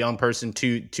a young person,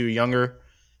 two younger,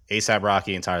 ASAP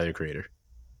Rocky and Tyler the Creator,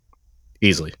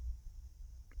 easily,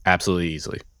 absolutely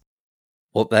easily.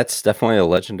 Well, that's definitely a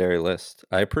legendary list.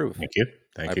 I approve. Thank you,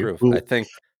 I thank you. approve. I think,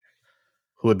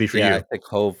 Who would be for yeah, I you? think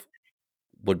Hove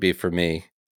would be for me.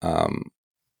 Um,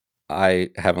 I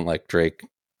haven't liked Drake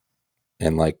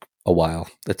in like a while.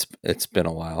 It's been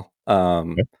a while.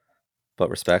 Okay. But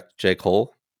respect J.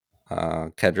 Cole,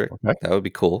 Kendrick. Okay. That would be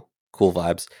cool. Cool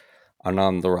vibes. And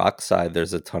on the rock side,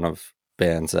 there's a ton of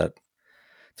bands that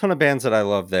I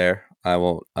love there. I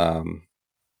won't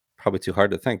probably too hard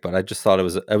to think, but I just thought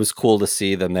it was cool to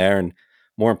see them there, and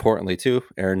more importantly too,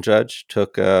 Aaron Judge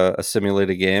took a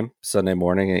simulated game Sunday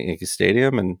morning at Yankee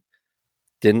Stadium and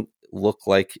didn't look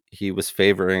like he was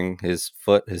favoring his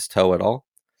toe at all.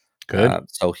 Good.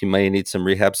 So he may need some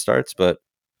rehab starts, but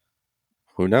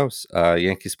who knows?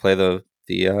 Yankees play the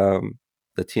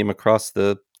team across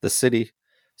the city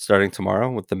starting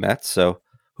tomorrow with the Mets, so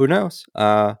who knows?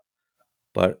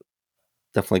 But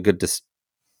definitely good to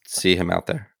see him out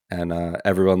there, and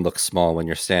everyone looks small when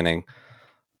you're standing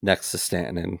next to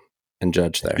Stanton and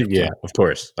Judge there. Yeah, So, of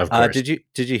course, of course. did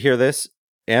you hear this?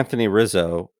 Anthony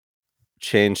Rizzo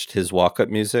changed his walk up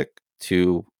music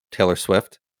to Taylor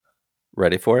Swift.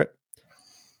 Ready for it?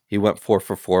 He went 4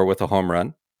 for 4 with a home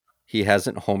run. He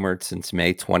hasn't homered since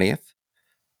May 20th.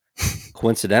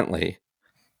 Coincidentally,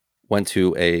 went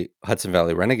to a Hudson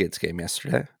Valley Renegades game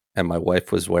yesterday, and my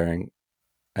wife was wearing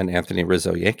an Anthony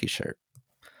Rizzo Yankee shirt.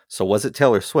 So was it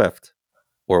Taylor Swift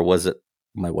or was it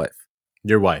my wife?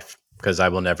 Your wife, because I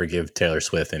will never give Taylor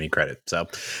Swift any credit. So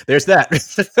there's that.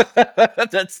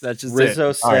 That's just Rizzo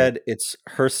it. All right. said it's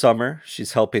her summer.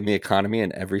 She's helping the economy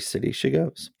in every city she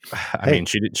goes. I Hey, mean,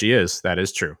 she is. That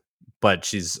is true. But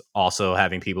she's also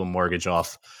having people mortgage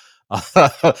off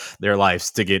their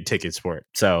lives to get tickets for it.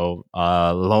 So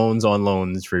loans on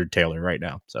loans for Taylor right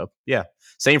now. So yeah,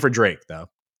 same for Drake though.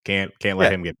 Can't let yeah,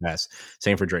 him get past.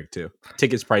 Same for Drake too.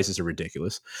 Tickets prices are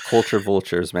ridiculous. culture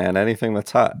vultures, man. Anything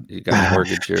that's hot, you got to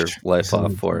mortgage your life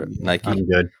off for it. I'm Nike,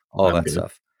 good. all I'm that good.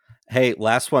 stuff. Hey,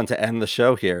 last one to end the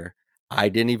show here. I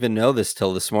didn't even know this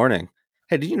till this morning.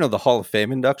 Hey, did you know the Hall of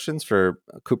Fame inductions for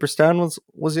Cooperstown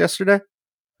was yesterday?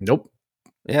 Nope.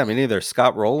 Yeah, me neither.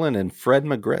 Scott Rowland and Fred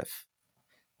McGriff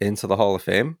into the Hall of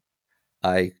Fame.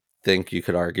 I think you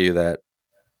could argue that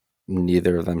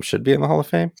neither of them should be in the Hall of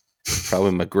Fame.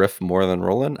 Probably McGriff more than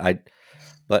Rowland.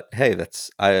 But hey,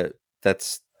 that's where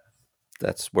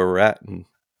we're at in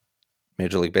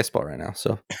Major League Baseball right now.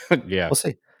 So Yeah. we'll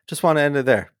see. Just want to end it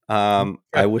there. I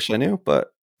Yeah. wish I knew,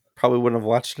 but probably wouldn't have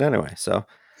watched it anyway. So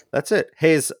that's it.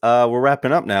 Hayes, we're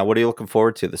wrapping up now. What are you looking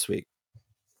forward to this week?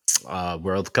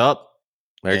 World Cup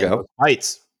There you and go.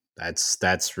 fights.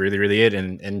 That's really it,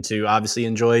 and to obviously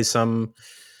enjoy some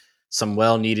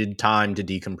well needed time to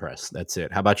decompress. That's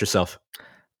it. How about yourself?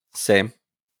 Same.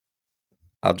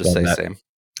 I'll just Love say that. same.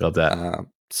 Love that.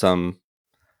 Some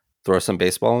throw some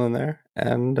baseball in there,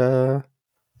 and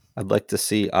I'd like to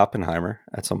see Oppenheimer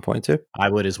at some point too. I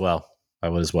would as well.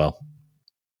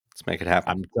 Let's make it happen.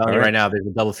 I'm telling All you right. right now, there's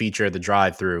a double feature at the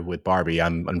drive-through with Barbie.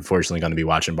 I'm unfortunately going to be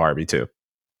watching Barbie too.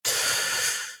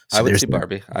 So I would there's see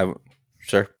Barbie.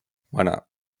 Sure. Why not?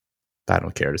 I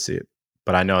don't care to see it,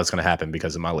 but I know it's going to happen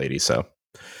because of my lady. So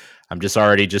I'm just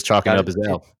already chalking it up as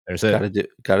L. There's it.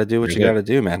 Gotta do what There's you gotta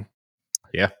do, man.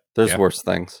 Yeah. There's Yeah. worse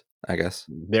things, I guess.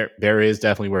 There is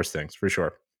definitely worse things for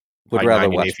sure. Would Like rather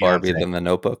 90 Day watch Barbie Fiancé. than The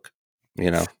Notebook.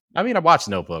 You know. I mean, I watched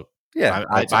Notebook. Yeah,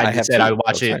 I I just have said too. I'd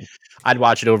watch it. I'd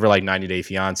watch it over like 90 Day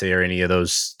Fiance or any of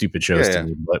those stupid shows Yeah, to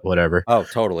me, but whatever. Oh,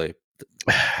 totally.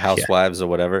 Housewives or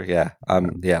whatever. Yeah.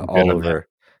 I'm all over.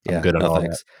 I'm Yeah, good on no all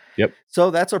thanks. that. Yep.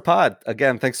 So that's our pod.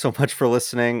 Again, thanks so much for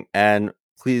listening. And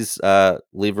please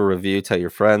leave a review, tell your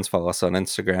friends, follow us on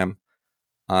Instagram,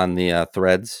 on the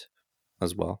threads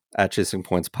as well, at Chasing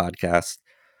Points Podcast.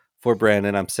 For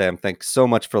Brandon, I'm Sam. Thanks so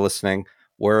much for listening.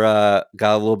 We're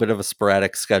got a little bit of a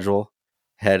sporadic schedule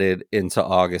headed into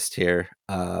August here.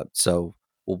 So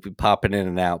we'll be popping in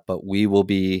and out, but we will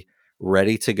be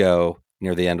ready to go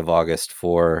near the end of August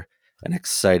for an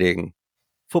exciting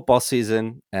football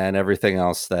season and everything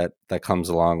else that comes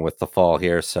along with the fall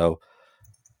here. So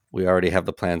we already have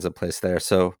the plans in place there.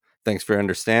 So thanks for your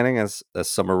understanding as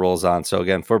summer rolls on. So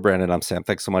again, for Brandon, I'm Sam.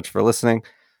 Thanks so much for listening.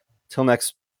 Till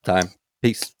next time.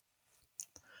 Peace.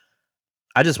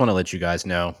 I just want to let you guys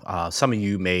know, some of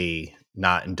you may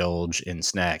not indulge in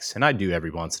snacks, and I do every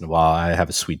once in a while. I have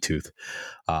a sweet tooth.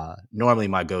 Normally,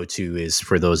 my go-to is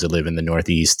for those that live in the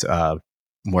Northeast,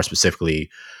 more specifically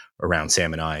around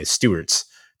Sam and I, Stewart's,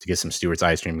 to get some Stewart's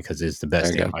ice cream because it's the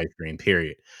best damn ice cream,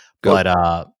 period. Go.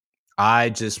 But I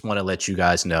just want to let you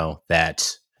guys know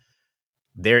that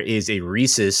there is a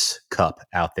Reese's cup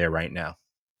out there right now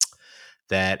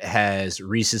that has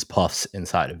Reese's Puffs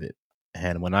inside of it.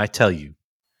 And when I tell you,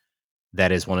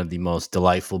 that is one of the most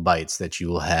delightful bites that you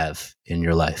will have in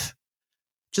your life.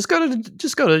 Just go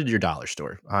to your dollar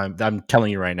store. I'm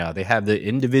telling you right now, they have the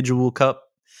individual cup.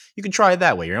 You can try it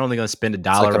that way. You're only going to spend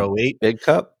 $1.08. Big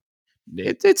cup.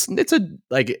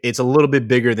 It's a little bit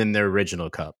bigger than their original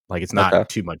cup. Like it's not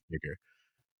too much bigger,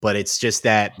 but it's just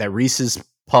that Reese's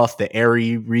Puff, the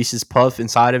airy Reese's Puff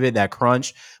inside of it, that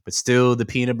crunch, but still the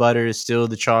peanut butter, still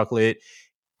the chocolate.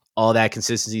 All that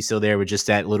consistency still there with just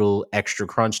that little extra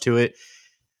crunch to it.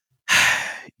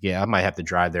 Yeah, I might have to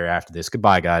drive there after this.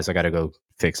 Goodbye, guys. I got to go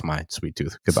fix my sweet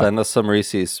tooth. Goodbye. Send us some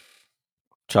Reese's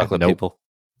chocolate people.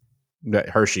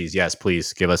 Hershey's, yes,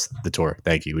 please give us the tour.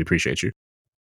 Thank you. We appreciate you.